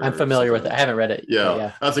Victor. Okay. I'm familiar with it. I haven't read it.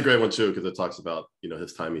 Yeah, that's a great one too, because it talks about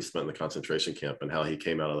his time he spent in the concentration camp and how he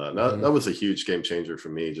came out of that. And that was a huge game changer for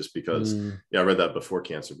me, just because I read that before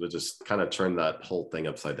cancer, but it just kind of turned that whole thing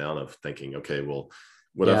upside down of thinking, okay, well,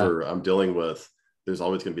 whatever I'm dealing with, there's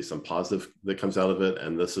always going to be some positive that comes out of it.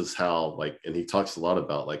 And this is how, and he talks a lot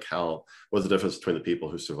about what's the difference between the people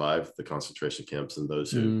who survived the concentration camps and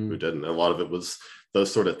those who didn't. And a lot of it was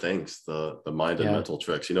those sort of things, the mind and mental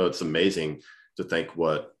tricks. It's amazing to think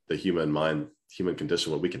what the human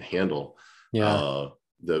condition, what we can handle, the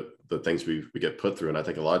things we get put through. And I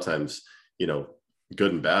think a lot of times,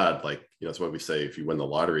 good and bad, that's why we say, if you win the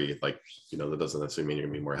lottery, that doesn't necessarily mean you're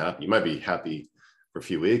gonna be more happy. You might be happy for a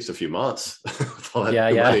few weeks, a few months, with all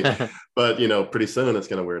that money. But pretty soon it's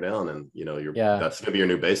going to wear down, and that's going to be your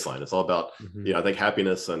new baseline. It's all about I think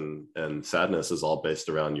happiness and sadness is all based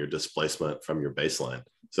around your displacement from your baseline.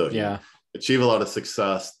 So if you achieve a lot of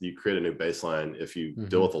success, you create a new baseline. If you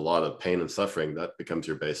deal with a lot of pain and suffering, that becomes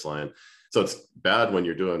your baseline. So it's bad when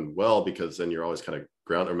you're doing well, because then you're always kind of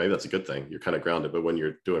grounded, or maybe that's a good thing, you're kind of grounded. But when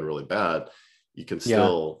you're doing really bad, you can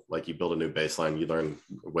still you build a new baseline, you learn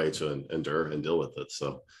a way to endure and deal with it.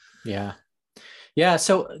 So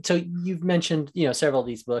so you've mentioned several of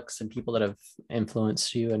these books and people that have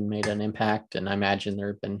influenced you and made an impact, and I imagine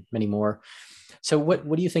there have been many more. So what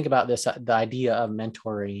do you think about this, the idea of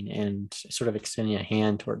mentoring and sort of extending a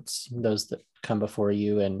hand towards those that come before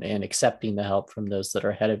you, and accepting the help from those that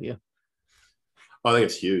are ahead of you? I think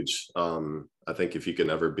it's huge. I think if you can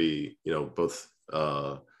ever be both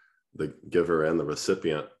the giver and the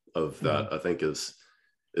recipient of that, I think is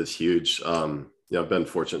huge. I've been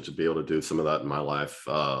fortunate to be able to do some of that in my life.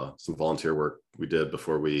 Some volunteer work we did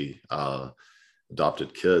before we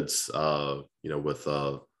adopted kids, with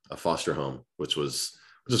a foster home, which is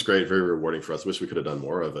great, very rewarding for us. Wish we could have done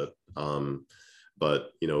more of it.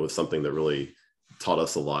 But it was something that really taught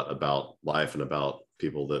us a lot about life and about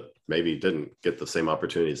people that maybe didn't get the same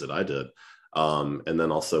opportunities that I did. And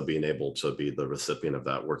then also being able to be the recipient of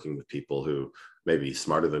that, working with people who may be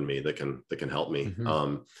smarter than me that can help me.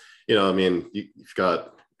 If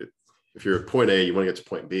you're at point A, you want to get to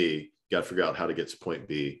point B, you got to figure out how to get to point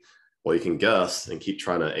B. Well, you can guess and keep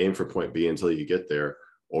trying to aim for point B until you get there,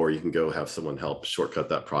 or you can go have someone help shortcut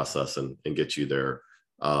that process and get you there,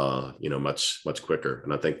 much quicker.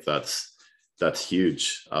 And I think that's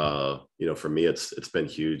huge. For me, it's been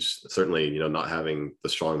huge. Certainly, not having the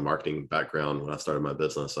strong marketing background when I started my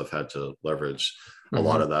business, I've had to leverage a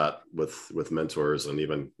lot of that with mentors, and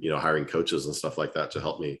even, hiring coaches and stuff like that to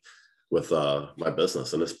help me with my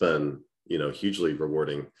business. And it's been, hugely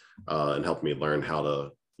rewarding, and helped me learn how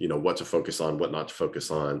to, what to focus on, what not to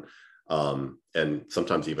focus on. And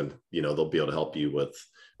sometimes even, they'll be able to help you with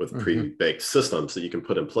pre-baked systems that you can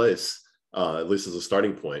put in place, at least as a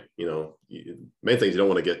starting point. Main things, you don't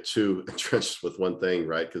want to get too entrenched with one thing,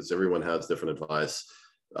 right? Because everyone has different advice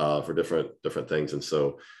for different things. And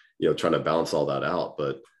so, trying to balance all that out.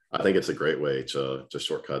 But I think it's a great way to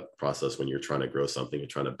shortcut process when you're trying to grow something, you're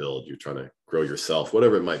trying to build, you're trying to grow yourself,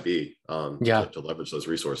 whatever it might be, Yeah. to leverage those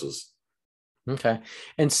resources. Okay.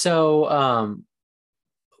 And so,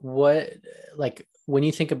 what, like, when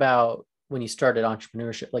you think about when you started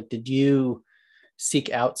entrepreneurship, like, did you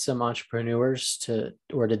seek out some entrepreneurs to,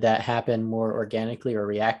 or did that happen more organically or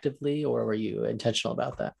reactively, or were you intentional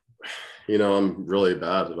about that? I'm really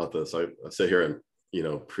bad about this. I sit here and,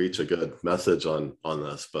 preach a good message on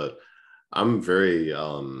this, but I'm very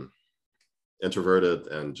introverted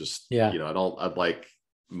and just, Yeah. I'd like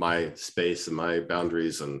my space and my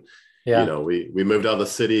boundaries. And, Yeah. we moved out of the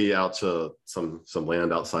city out to some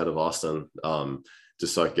land outside of Austin,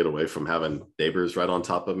 just so I could get away from having neighbors right on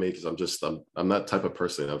top of me. Cause I'm that type of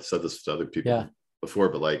person. I've said this to other people Yeah. before,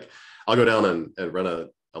 but like, I'll go down and rent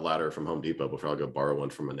a ladder from Home Depot before I'll go borrow one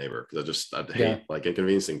from a neighbor. Cause I'd hate Yeah. like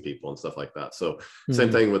inconveniencing people and stuff like that. So same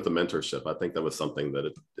Mhm. thing with the mentorship. I think that was something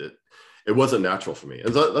that it wasn't natural for me.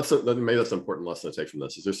 And so maybe that's an important lesson to take from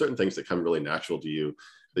this is there's certain things that come really natural to you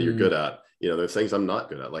that you're good at. There's things I'm not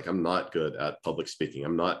good at. Like I'm not good at public speaking.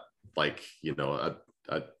 I'm not like,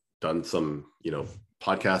 I've done some,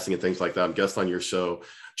 podcasting and things like that. I'm guest on your show,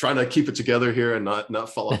 trying to keep it together here and not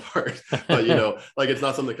fall apart. But like it's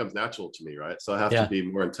not something that comes natural to me, right? So I have to Yeah. be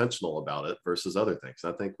more intentional about it versus other things.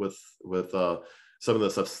 I think with some of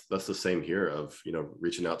this, that's the same here of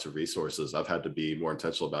reaching out to resources. I've had to be more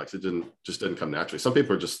intentional about because it didn't come naturally. Some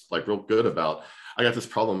people are just like real good about, I got this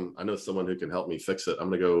problem, I know someone who can help me fix it. I'm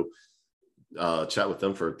gonna go chat with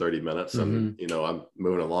them for 30 minutes and I'm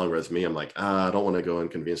moving along, whereas me, I'm like, I don't want to go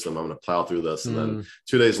and convince them. I'm going to plow through this, and then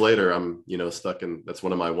 2 days later I'm stuck in. That's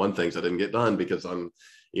one of my things I didn't get done because I'm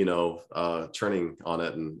churning on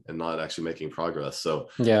it and not actually making progress. So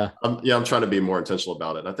I'm trying to be more intentional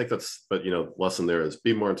about it, and I think but lesson there is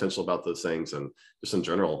be more intentional about those things, and just in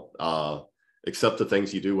general accept the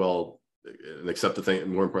things you do well, and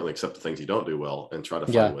more importantly accept the things you don't do well, and try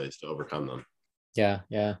to find ways to overcome them. Yeah.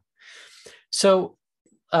 So,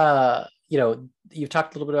 you've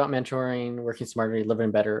talked a little bit about mentoring, working smarter,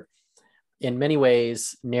 living better. In many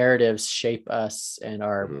ways, narratives shape us and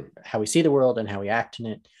how we see the world and how we act in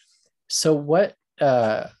it. So what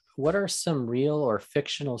are some real or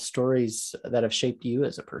fictional stories that have shaped you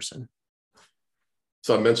as a person?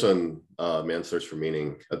 So I mentioned Man's Search for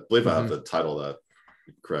Meaning. I believe I have the title of that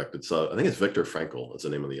correct. It's I think it's Viktor Frankl is the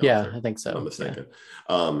name of the author. Yeah, I think so. If I'm mistaken.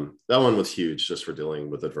 Yeah. That one was huge just for dealing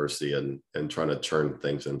with adversity and trying to turn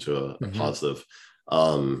things into a positive.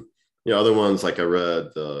 Other ones like I read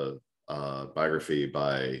the biography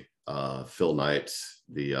by Phil Knight,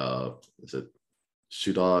 is it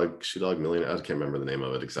Shoe Dog Millionaire? I can't remember the name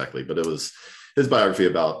of it exactly, but it was his biography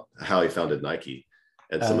about how he founded Nike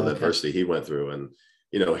and some of the adversity he went through. And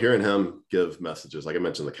hearing him give messages, like I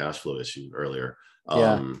mentioned the cash flow issue earlier,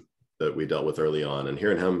 that we dealt with early on, and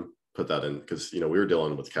hearing him put that in, because we were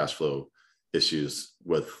dealing with cash flow issues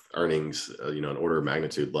with earnings an order of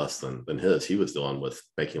magnitude less than his. He was dealing with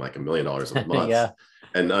making like $1 million a month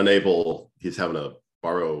and he's having to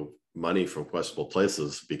borrow money from questionable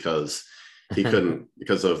places because he couldn't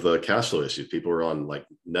because of the cash flow issues. People were on like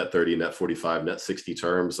net 30, net 45, net 60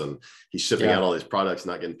 terms, and he's shipping out all these products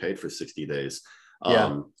not getting paid for 60 days.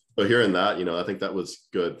 But hearing that, I think that was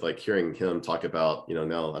good. Like hearing him talk about,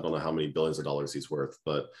 now I don't know how many billions of dollars he's worth,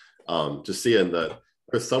 but just seeing that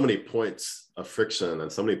there's so many points of friction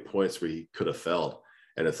and so many points where he could have failed.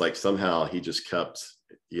 And it's like somehow he just kept,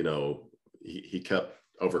 he kept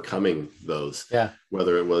overcoming those,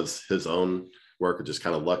 whether it was his own work or just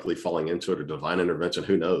kind of luckily falling into it or divine intervention,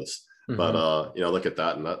 who knows? But, look at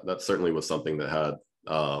that. And that certainly was something that had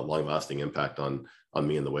a long lasting impact on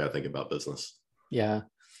me and the way I think about business. Yeah.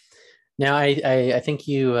 Now, I think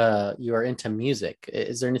you are into music.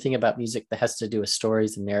 Is there anything about music that has to do with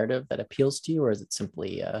stories and narrative that appeals to you, or is it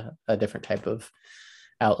simply a different type of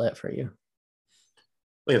outlet for you?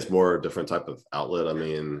 I think it's more a different type of outlet. I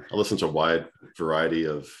mean, I listen to a wide variety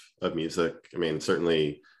of music. I mean,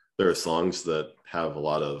 certainly there are songs that have a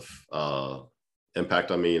lot of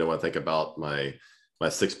impact on me. When I think about my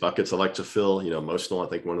 6 buckets I like to fill, emotional, I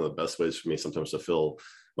think one of the best ways for me sometimes to fill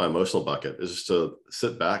my emotional bucket is just to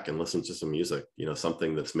sit back and listen to some music,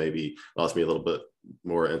 something that's maybe allows me a little bit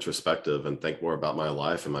more introspective and think more about my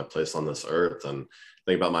life and my place on this earth, and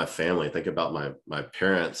think about my family, think about my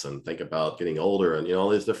parents, and think about getting older, and all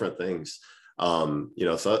these different things.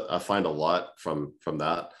 So I find a lot from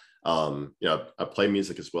that. I play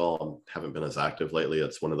music as well. I haven't been as active lately.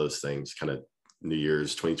 It's one of those things, kind of New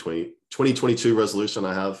Year's 2022 resolution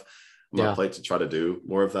I have on my plate to try to do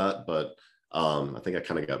more of that. But I think I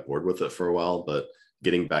kind of got bored with it for a while, but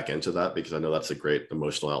getting back into that because I know that's a great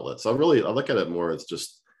emotional outlet. So I look at it more as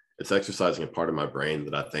just it's exercising a part of my brain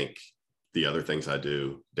that I think the other things I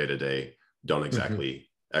do day to day don't exactly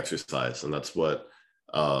exercise. And that's what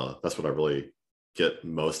I really get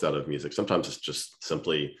most out of music. Sometimes it's just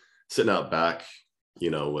simply sitting out back,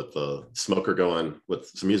 with the smoker going, with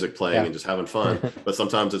some music playing and just having fun. But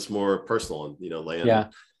sometimes it's more personal and, laying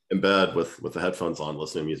in bed with the headphones on,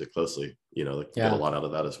 listening to music closely, get a lot out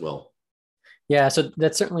of that as well. Yeah. So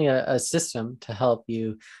that's certainly a system to help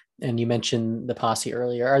you. And you mentioned the Posse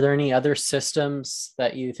earlier. Are there any other systems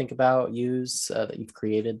that you think about, use, that you've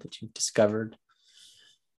created, that you've discovered?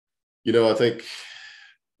 I think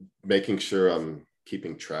making sure I'm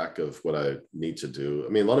keeping track of what I need to do. I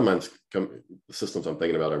mean, a lot of the systems I'm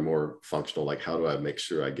thinking about are more functional. Like, how do I make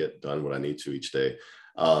sure I get done what I need to each day?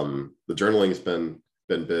 The journaling has been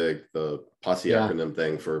big. The Posse acronym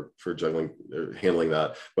thing for juggling, handling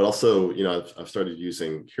that. But also, I've started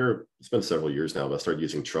using here. It's been several years now, but I started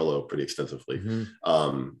using Trello pretty extensively,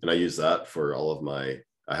 and I use that for all of my.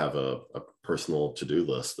 I have a personal to-do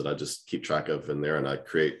list that I just keep track of in there, and I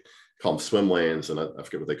call them swim lanes, and I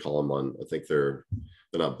forget what they call them on. I think they're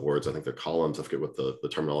not boards. I think they're columns. I forget what the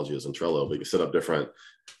terminology is in Trello, but you can set up different.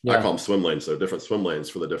 I call them swim lanes. So different swim lanes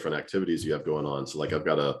for the different activities you have going on. So like I've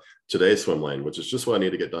got a today swim lane, which is just what I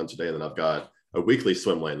need to get done today, and then I've got a weekly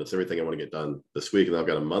swim lane. That's everything I want to get done this week, and then I've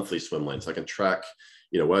got a monthly swim lane, so I can track,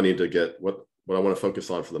 what I need to get, what I want to focus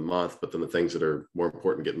on for the month. But then the things that are more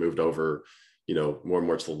important get moved over, more and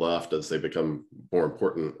more to the left as they become more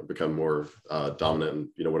important, become more dominant,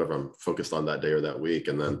 and, whatever I'm focused on that day or that week,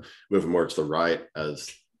 and then moving more to the right as,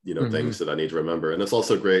 things that I need to remember. And it's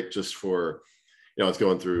also great just for, I was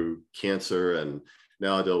going through cancer, and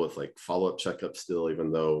now I deal with like follow-up checkups still,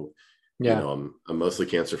 even though, I'm mostly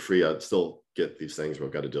cancer free. I still get these things where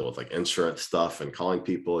I've got to deal with like insurance stuff and calling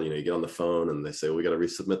people. You get on the phone and they say, well, we got to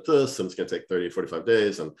resubmit this, and it's going to take 30 to 45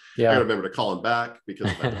 days. And I got to remember to call them back,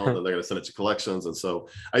 because if I don't, then they're going to send it to collections. And so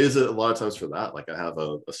I use it a lot of times for that. Like I have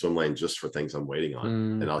a swim lane just for things I'm waiting on,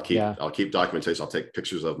 and I'll keep documentation. I'll take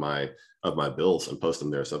pictures of my bills and post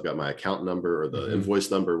them there. So I've got my account number or the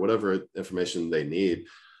invoice number, whatever information they need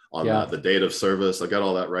on that, the date of service. I got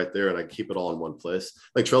all that right there, and I keep it all in one place.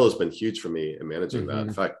 Like Trello's been huge for me in managing that.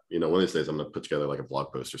 In fact, one of these days I'm going to put together like a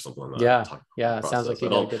blog post or something like that. It sounds like you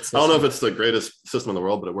got a good system. I don't know if it's the greatest system in the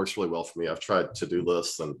world, but it works really well for me. I've tried to-do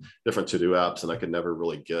lists and different to-do apps, and I could never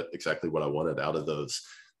really get exactly what I wanted out of those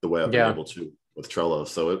the way I've been able to with Trello.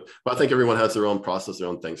 So but I think everyone has their own process, their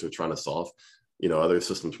own things they're trying to solve. Other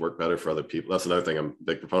systems work better for other people. That's another thing I'm a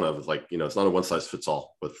big proponent of, is like, it's not a one size fits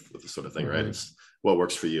all with this sort of thing, right? It's what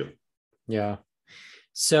works for you. Yeah.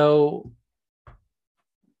 So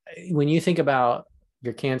when you think about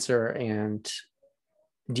your cancer, and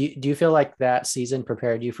do you feel like that season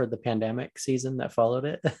prepared you for the pandemic season that followed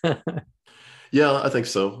it? Yeah, I think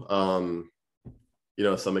so.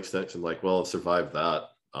 To some extent, I'm like, well, I survived that.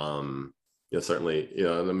 Certainly,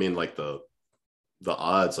 and I mean, like the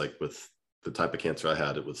odds, like with the type of cancer I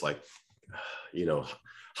had, it was like,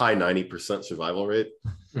 high 90% survival rate.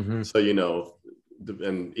 So,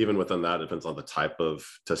 and even within that, it depends on the type of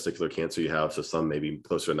testicular cancer you have. So some may be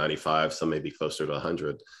closer to 95, some may be closer to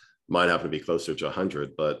 100. Mine happen to be closer to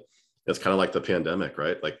 100, but it's kind of like the pandemic,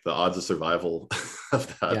 right? Like the odds of survival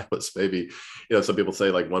of that was maybe, some people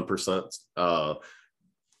say like 1%. But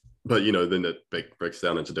then it breaks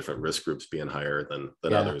down into different risk groups being higher than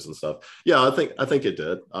others and stuff. Yeah, I think it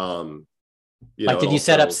did. Did you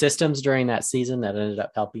set up systems during that season that ended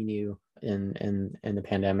up helping you in the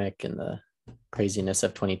pandemic and the craziness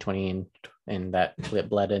of 2020 and that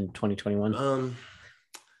bled in 2021?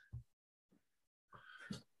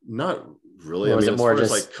 Not really. Or was it more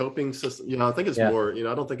just like coping system? I think it's more,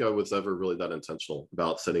 I don't think I was ever really that intentional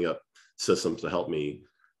about setting up systems to help me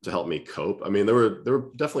cope. I mean, there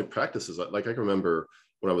were definitely practices. Like I can remember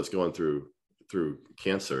when I was going through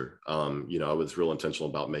cancer, I was real intentional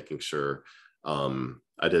about making sure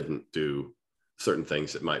I didn't do certain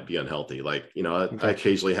things that might be unhealthy. Like, I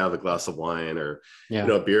occasionally have a glass of wine or,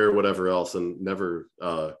 a beer or whatever else, and never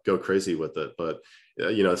go crazy with it. But,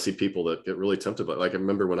 I see people that get really tempted. But like, I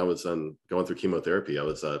remember when I was going through chemotherapy, I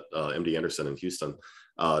was at MD Anderson in Houston,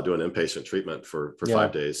 doing inpatient treatment for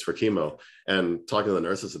 5 days for chemo, and talking to the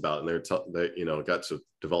nurses about it. And they got to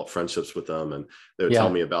develop friendships with them. And they would tell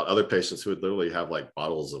me about other patients who would literally have like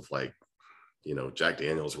bottles of like, Jack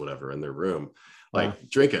Daniels or whatever in their room, like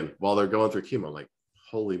drinking while they're going through chemo. I'm like,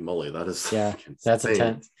 holy moly, that is that's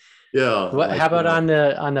intense. Yeah. How about on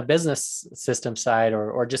the business system side,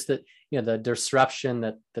 or just the disruption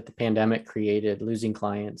that the pandemic created, losing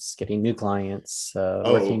clients, getting new clients,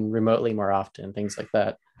 working remotely more often, things like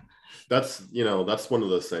that? That's one of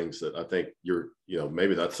those things that I think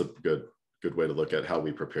maybe that's a good good way to look at how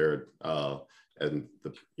we prepared. And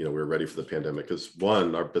we were ready for the pandemic because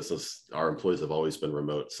one, our employees have always been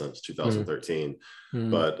remote since 2013,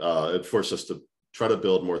 but it forced us to try to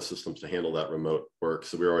build more systems to handle that remote work.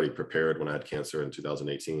 So we were already prepared when I had cancer in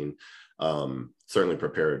 2018, certainly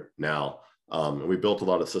prepared now. And we built a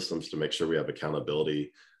lot of systems to make sure we have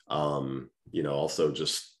accountability. Also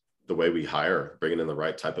just the way we hire, bringing in the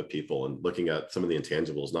right type of people and looking at some of the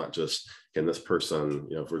intangibles, not just can this person,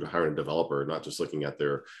 if we're hiring a developer, not just looking at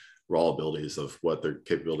their raw abilities of what their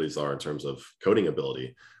capabilities are in terms of coding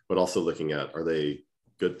ability, but also looking at, are they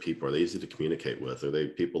good people? Are they easy to communicate with? Are they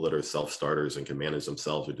people that are self-starters and can manage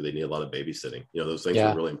themselves, or do they need a lot of babysitting? Those things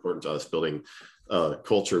are really important to us, building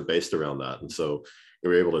culture based around that. And so we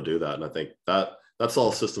were able to do that. And I think that's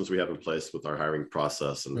all systems we have in place with our hiring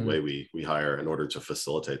process and the way we hire in order to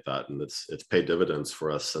facilitate that. And it's paid dividends for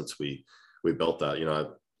us since we built that. I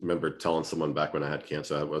remember telling someone back when I had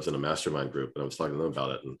cancer, I was in a mastermind group and I was talking to them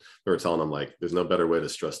about it. And they were telling them, like, there's no better way to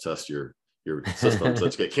stress test your systems than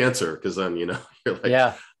to get cancer, because then, you're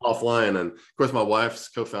like offline. And of course, my wife's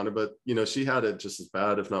co-founder, but, she had it just as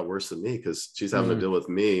bad, if not worse than me, because she's having to deal with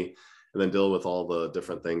me and then deal with all the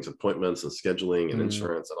different things, appointments and scheduling and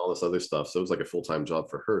insurance and all this other stuff. So it was like a full-time job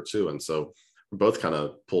for her too. And so we're both kind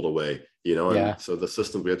of pulled away, and so the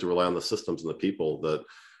system, we had to rely on the systems and the people that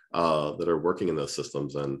are working in those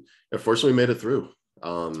systems. And unfortunately, we made it through.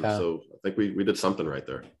 So I think we did something right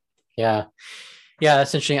there. Yeah,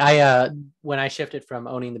 that's interesting. When I shifted from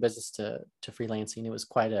owning the business to freelancing, it was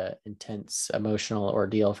quite a intense emotional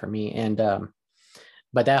ordeal for me. And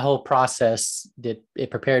but that whole process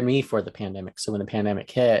prepared me for the pandemic. So when the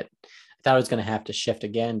pandemic hit, I thought I was going to have to shift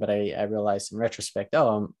again, but I realized in retrospect,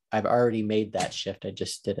 I've already made that shift. I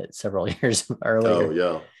just did it several years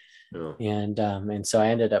earlier. And so I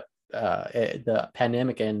ended up, the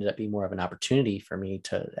pandemic ended up being more of an opportunity for me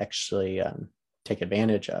to actually take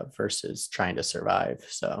advantage of versus trying to survive.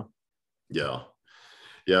 So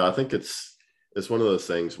I think it's one of those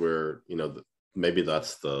things where maybe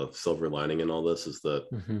that's the silver lining in all this, is that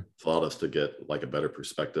it's allowed us to get like a better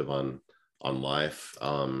perspective on life.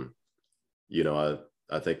 I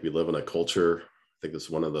think we live in a culture. I think that's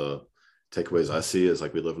one of the takeaways I see, is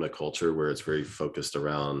like we live in a culture where it's very focused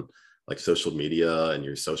around like social media and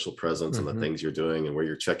your social presence and the things you're doing and where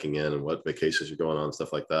you're checking in and what vacations you're going on and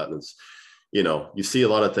stuff like that. And it's, you see a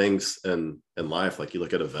lot of things in life. Like you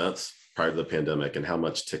look at events prior to the pandemic and how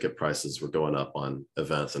much ticket prices were going up on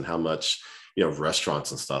events, and how much,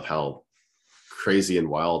 restaurants and stuff, how crazy and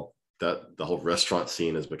wild that the whole restaurant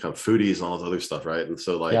scene has become, foodies and all this other stuff. Right. And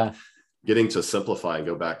so getting to simplify and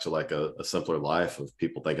go back to like a simpler life of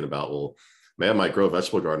people thinking about, well, man, I might grow a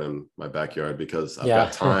vegetable garden in my backyard because I've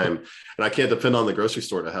got time and I can't depend on the grocery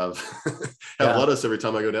store to have lettuce every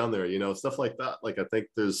time I go down there, stuff like that. Like, I think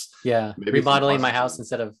there's maybe remodeling my house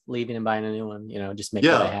instead of leaving and buying a new one, just make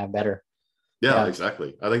what I have better. Yeah,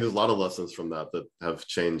 exactly. I think there's a lot of lessons from that have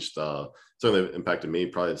changed, certainly impacted me,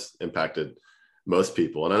 probably it's impacted most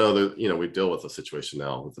people. And I know that, we deal with a situation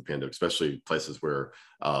now with the pandemic, especially places where,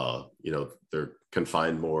 they're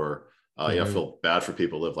confined more. I feel bad for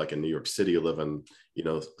people who live like in New York City, who live in,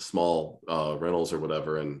 small rentals or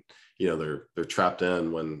whatever. And, they're trapped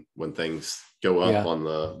in when things go up on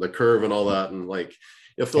the curve and all that. And like,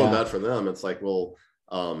 feeling bad for them. It's like, well,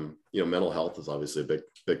 mental health is obviously a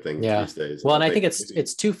big thing these days. Well, and I think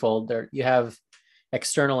it's twofold. There you have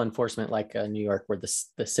external enforcement like New York, where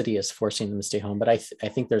the city is forcing them to stay home. But I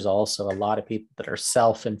think there's also a lot of people that are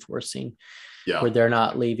self-enforcing, where they're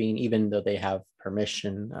not leaving, even though they have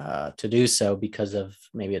permission to do so, because of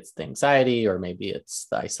maybe it's the anxiety, or maybe it's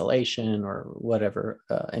the isolation, or whatever,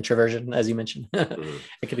 introversion, as you mentioned.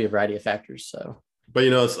 It could be a variety of factors. So, but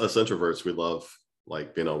us introverts, we love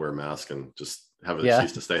like being able to wear a mask and just have an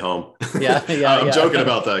excuse to stay home. I'm joking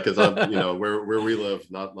about that because where we live,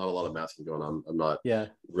 not a lot of masking going on. I'm not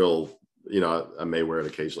real, I may wear it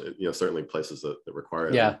occasionally, certainly places that require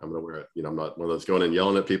it. I'm going to wear it. I'm not one of those going and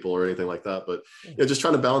yelling at people or anything like that, but just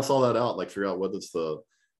trying to balance all that out, like figure out what is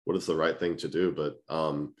the right thing to do. But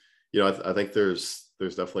I think there's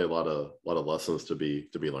definitely a lot of lessons to be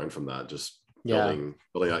learned from that. Just building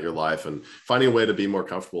out your life and finding a way to be more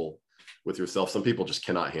comfortable with yourself. Some people just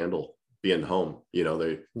cannot handle being home,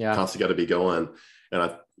 they constantly got to be going.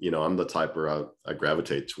 And I'm the type where I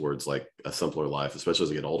gravitate towards like a simpler life, especially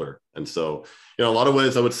as I get older. And so, in a lot of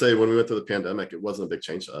ways, I would say when we went through the pandemic, it wasn't a big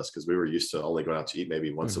change to us because we were used to only going out to eat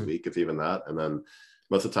maybe once a week, if even that. And then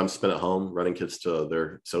most of the time spent at home running kids to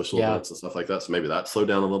their social events and stuff like that. So maybe that slowed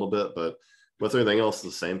down a little bit, but with everything else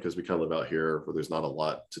the same, because we kind of live out here where there's not a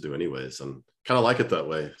lot to do anyways, and kind of like it that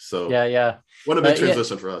way. So Yeah. what a big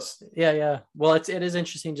transition for us. Yeah. Well, it is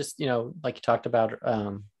interesting, just, like you talked about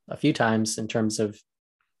a few times in terms of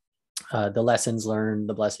the lessons learned,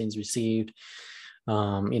 the blessings received.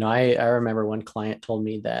 I remember one client told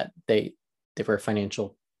me that they were a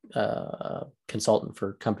financial consultant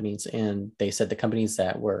for companies, and they said the companies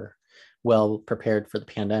that were well prepared for the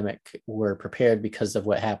pandemic were prepared because of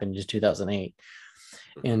what happened in 2008.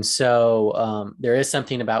 And so there is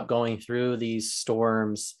something about going through these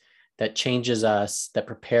storms that changes us, that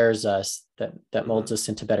prepares us, that molds us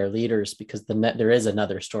into better leaders, because there is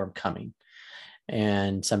another storm coming.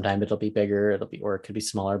 And sometime it'll be bigger, or it could be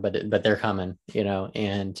smaller, but they're coming,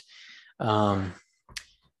 and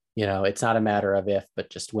it's not a matter of if,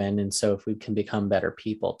 but just when. And so if we can become better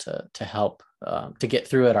people to help to get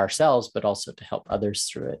through it ourselves, but also to help others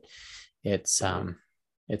through it, it's a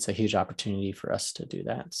huge opportunity for us to do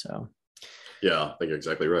that. So yeah, I think you're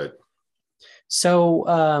exactly right.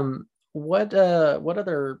 So what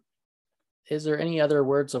other, is there any other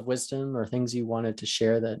words of wisdom or things you wanted to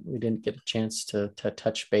share that we didn't get a chance to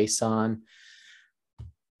touch base on?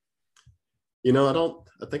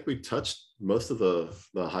 I think we touched most of the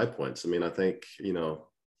high points. I mean, I think,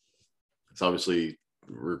 it's obviously,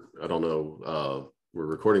 we're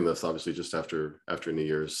recording this obviously just after New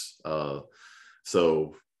Year's.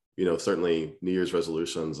 So, certainly New Year's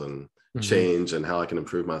resolutions and change and how I can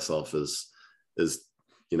improve myself is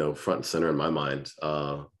front and center in my mind.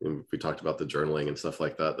 And we talked about the journaling and stuff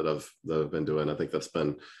like that I've been doing. I think that's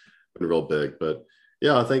been real big. But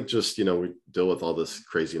yeah, I think just, we deal with all this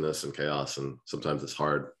craziness and chaos, and sometimes it's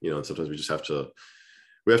hard, and sometimes we just have to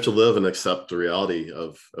live and accept the reality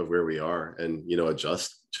of where we are, and,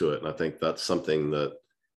 adjust to it. And I think that's something that,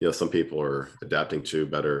 some people are adapting to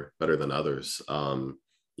better than others.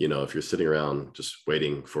 If you're sitting around just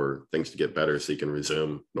waiting for things to get better so you can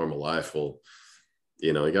resume normal life, well,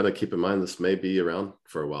 you got to keep in mind, this may be around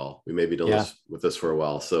for a while. We may be dealing with this for a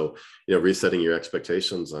while. So, resetting your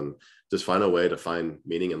expectations and just find a way to find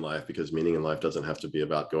meaning in life, because meaning in life doesn't have to be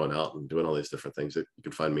about going out and doing all these different things. You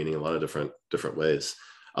can find meaning in a lot of different ways.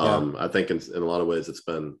 I think in a lot of ways it's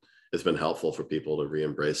been helpful for people to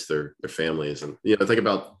re-embrace their families. And, think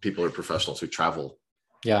about people who are professionals who travel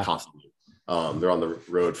constantly. They're on the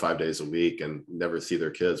road 5 days a week and never see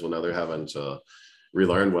their kids. Well, now they're having to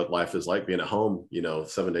relearn what life is like being at home,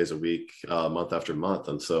 7 days a week, month after month.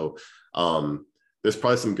 And so there's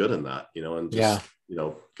probably some good in that, and just,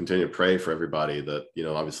 continue to pray for everybody that,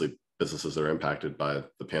 obviously businesses are impacted by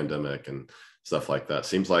the pandemic and stuff like that.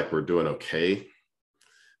 Seems like we're doing okay,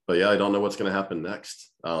 but I don't know what's going to happen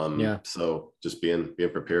next. So just being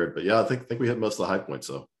prepared. But I think we hit most of the high points.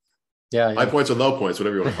 So high points or low points,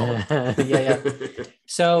 whatever you want to call them.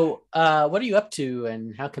 So what are you up to,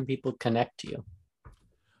 and how can people connect to you?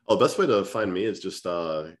 Well, the best way to find me is just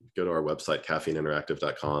go to our website,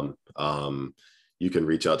 caffeineinteractive.com. You can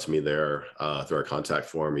reach out to me there through our contact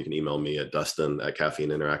form. You can email me at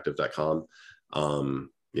dustin@caffeineinteractive.com. And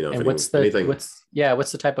what's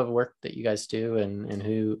the type of work that you guys do, and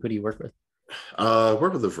who do you work with?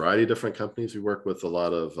 Work with a variety of different companies. We work with a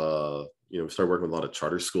lot of, we started working with a lot of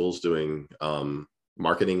charter schools doing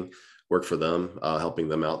marketing work for them, helping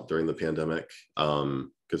them out during the pandemic,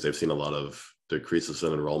 because they've seen a lot of decreases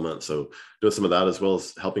in enrollment. So doing some of that, as well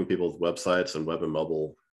as helping people with websites and web and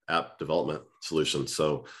mobile app development solutions.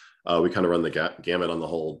 So we kind of run the gamut on the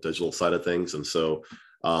whole digital side of things. And so,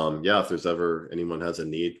 if there's ever anyone has a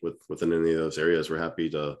need within any of those areas, we're happy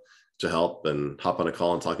to help and hop on a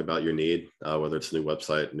call and talk about your need, whether it's a new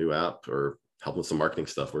website, new app, or help with some marketing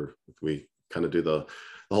stuff. We kind of do the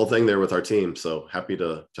whole thing there with our team. So happy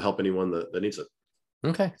to help anyone that needs it.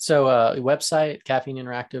 Okay. So website,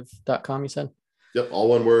 caffeineinteractive.com, you said? Yep. All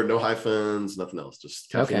one word, no hyphens, nothing else,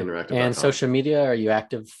 just caffeineinteractive.com. And social media, are you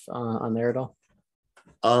active on there at all?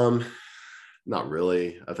 Not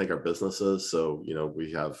really. I think our business is. So,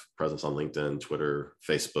 we have presence on LinkedIn, Twitter,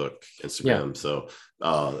 Facebook, Instagram. So,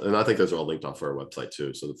 and I think those are all linked off our website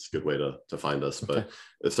too. So it's a good way to find us, but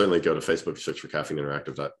certainly go to Facebook, search for Caffeine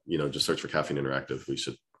Interactive. Just search for Caffeine Interactive. We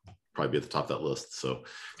should probably be at the top of that list. So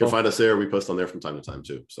you'll find us there. We post on there from time to time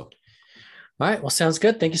too. So. All right. Well, sounds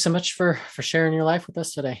good. Thank you so much for sharing your life with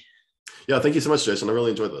us today. Yeah. Thank you so much, Jason. I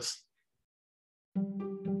really enjoyed this.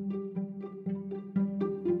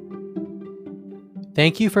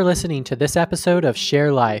 Thank you for listening to this episode of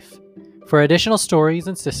Share Life. For additional stories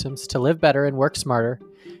and systems to live better and work smarter,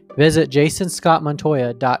 visit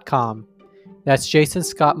jasonscottmontoya.com. That's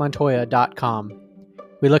jasonscottmontoya.com.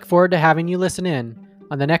 We look forward to having you listen in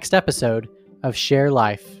on the next episode of Share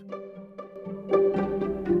Life.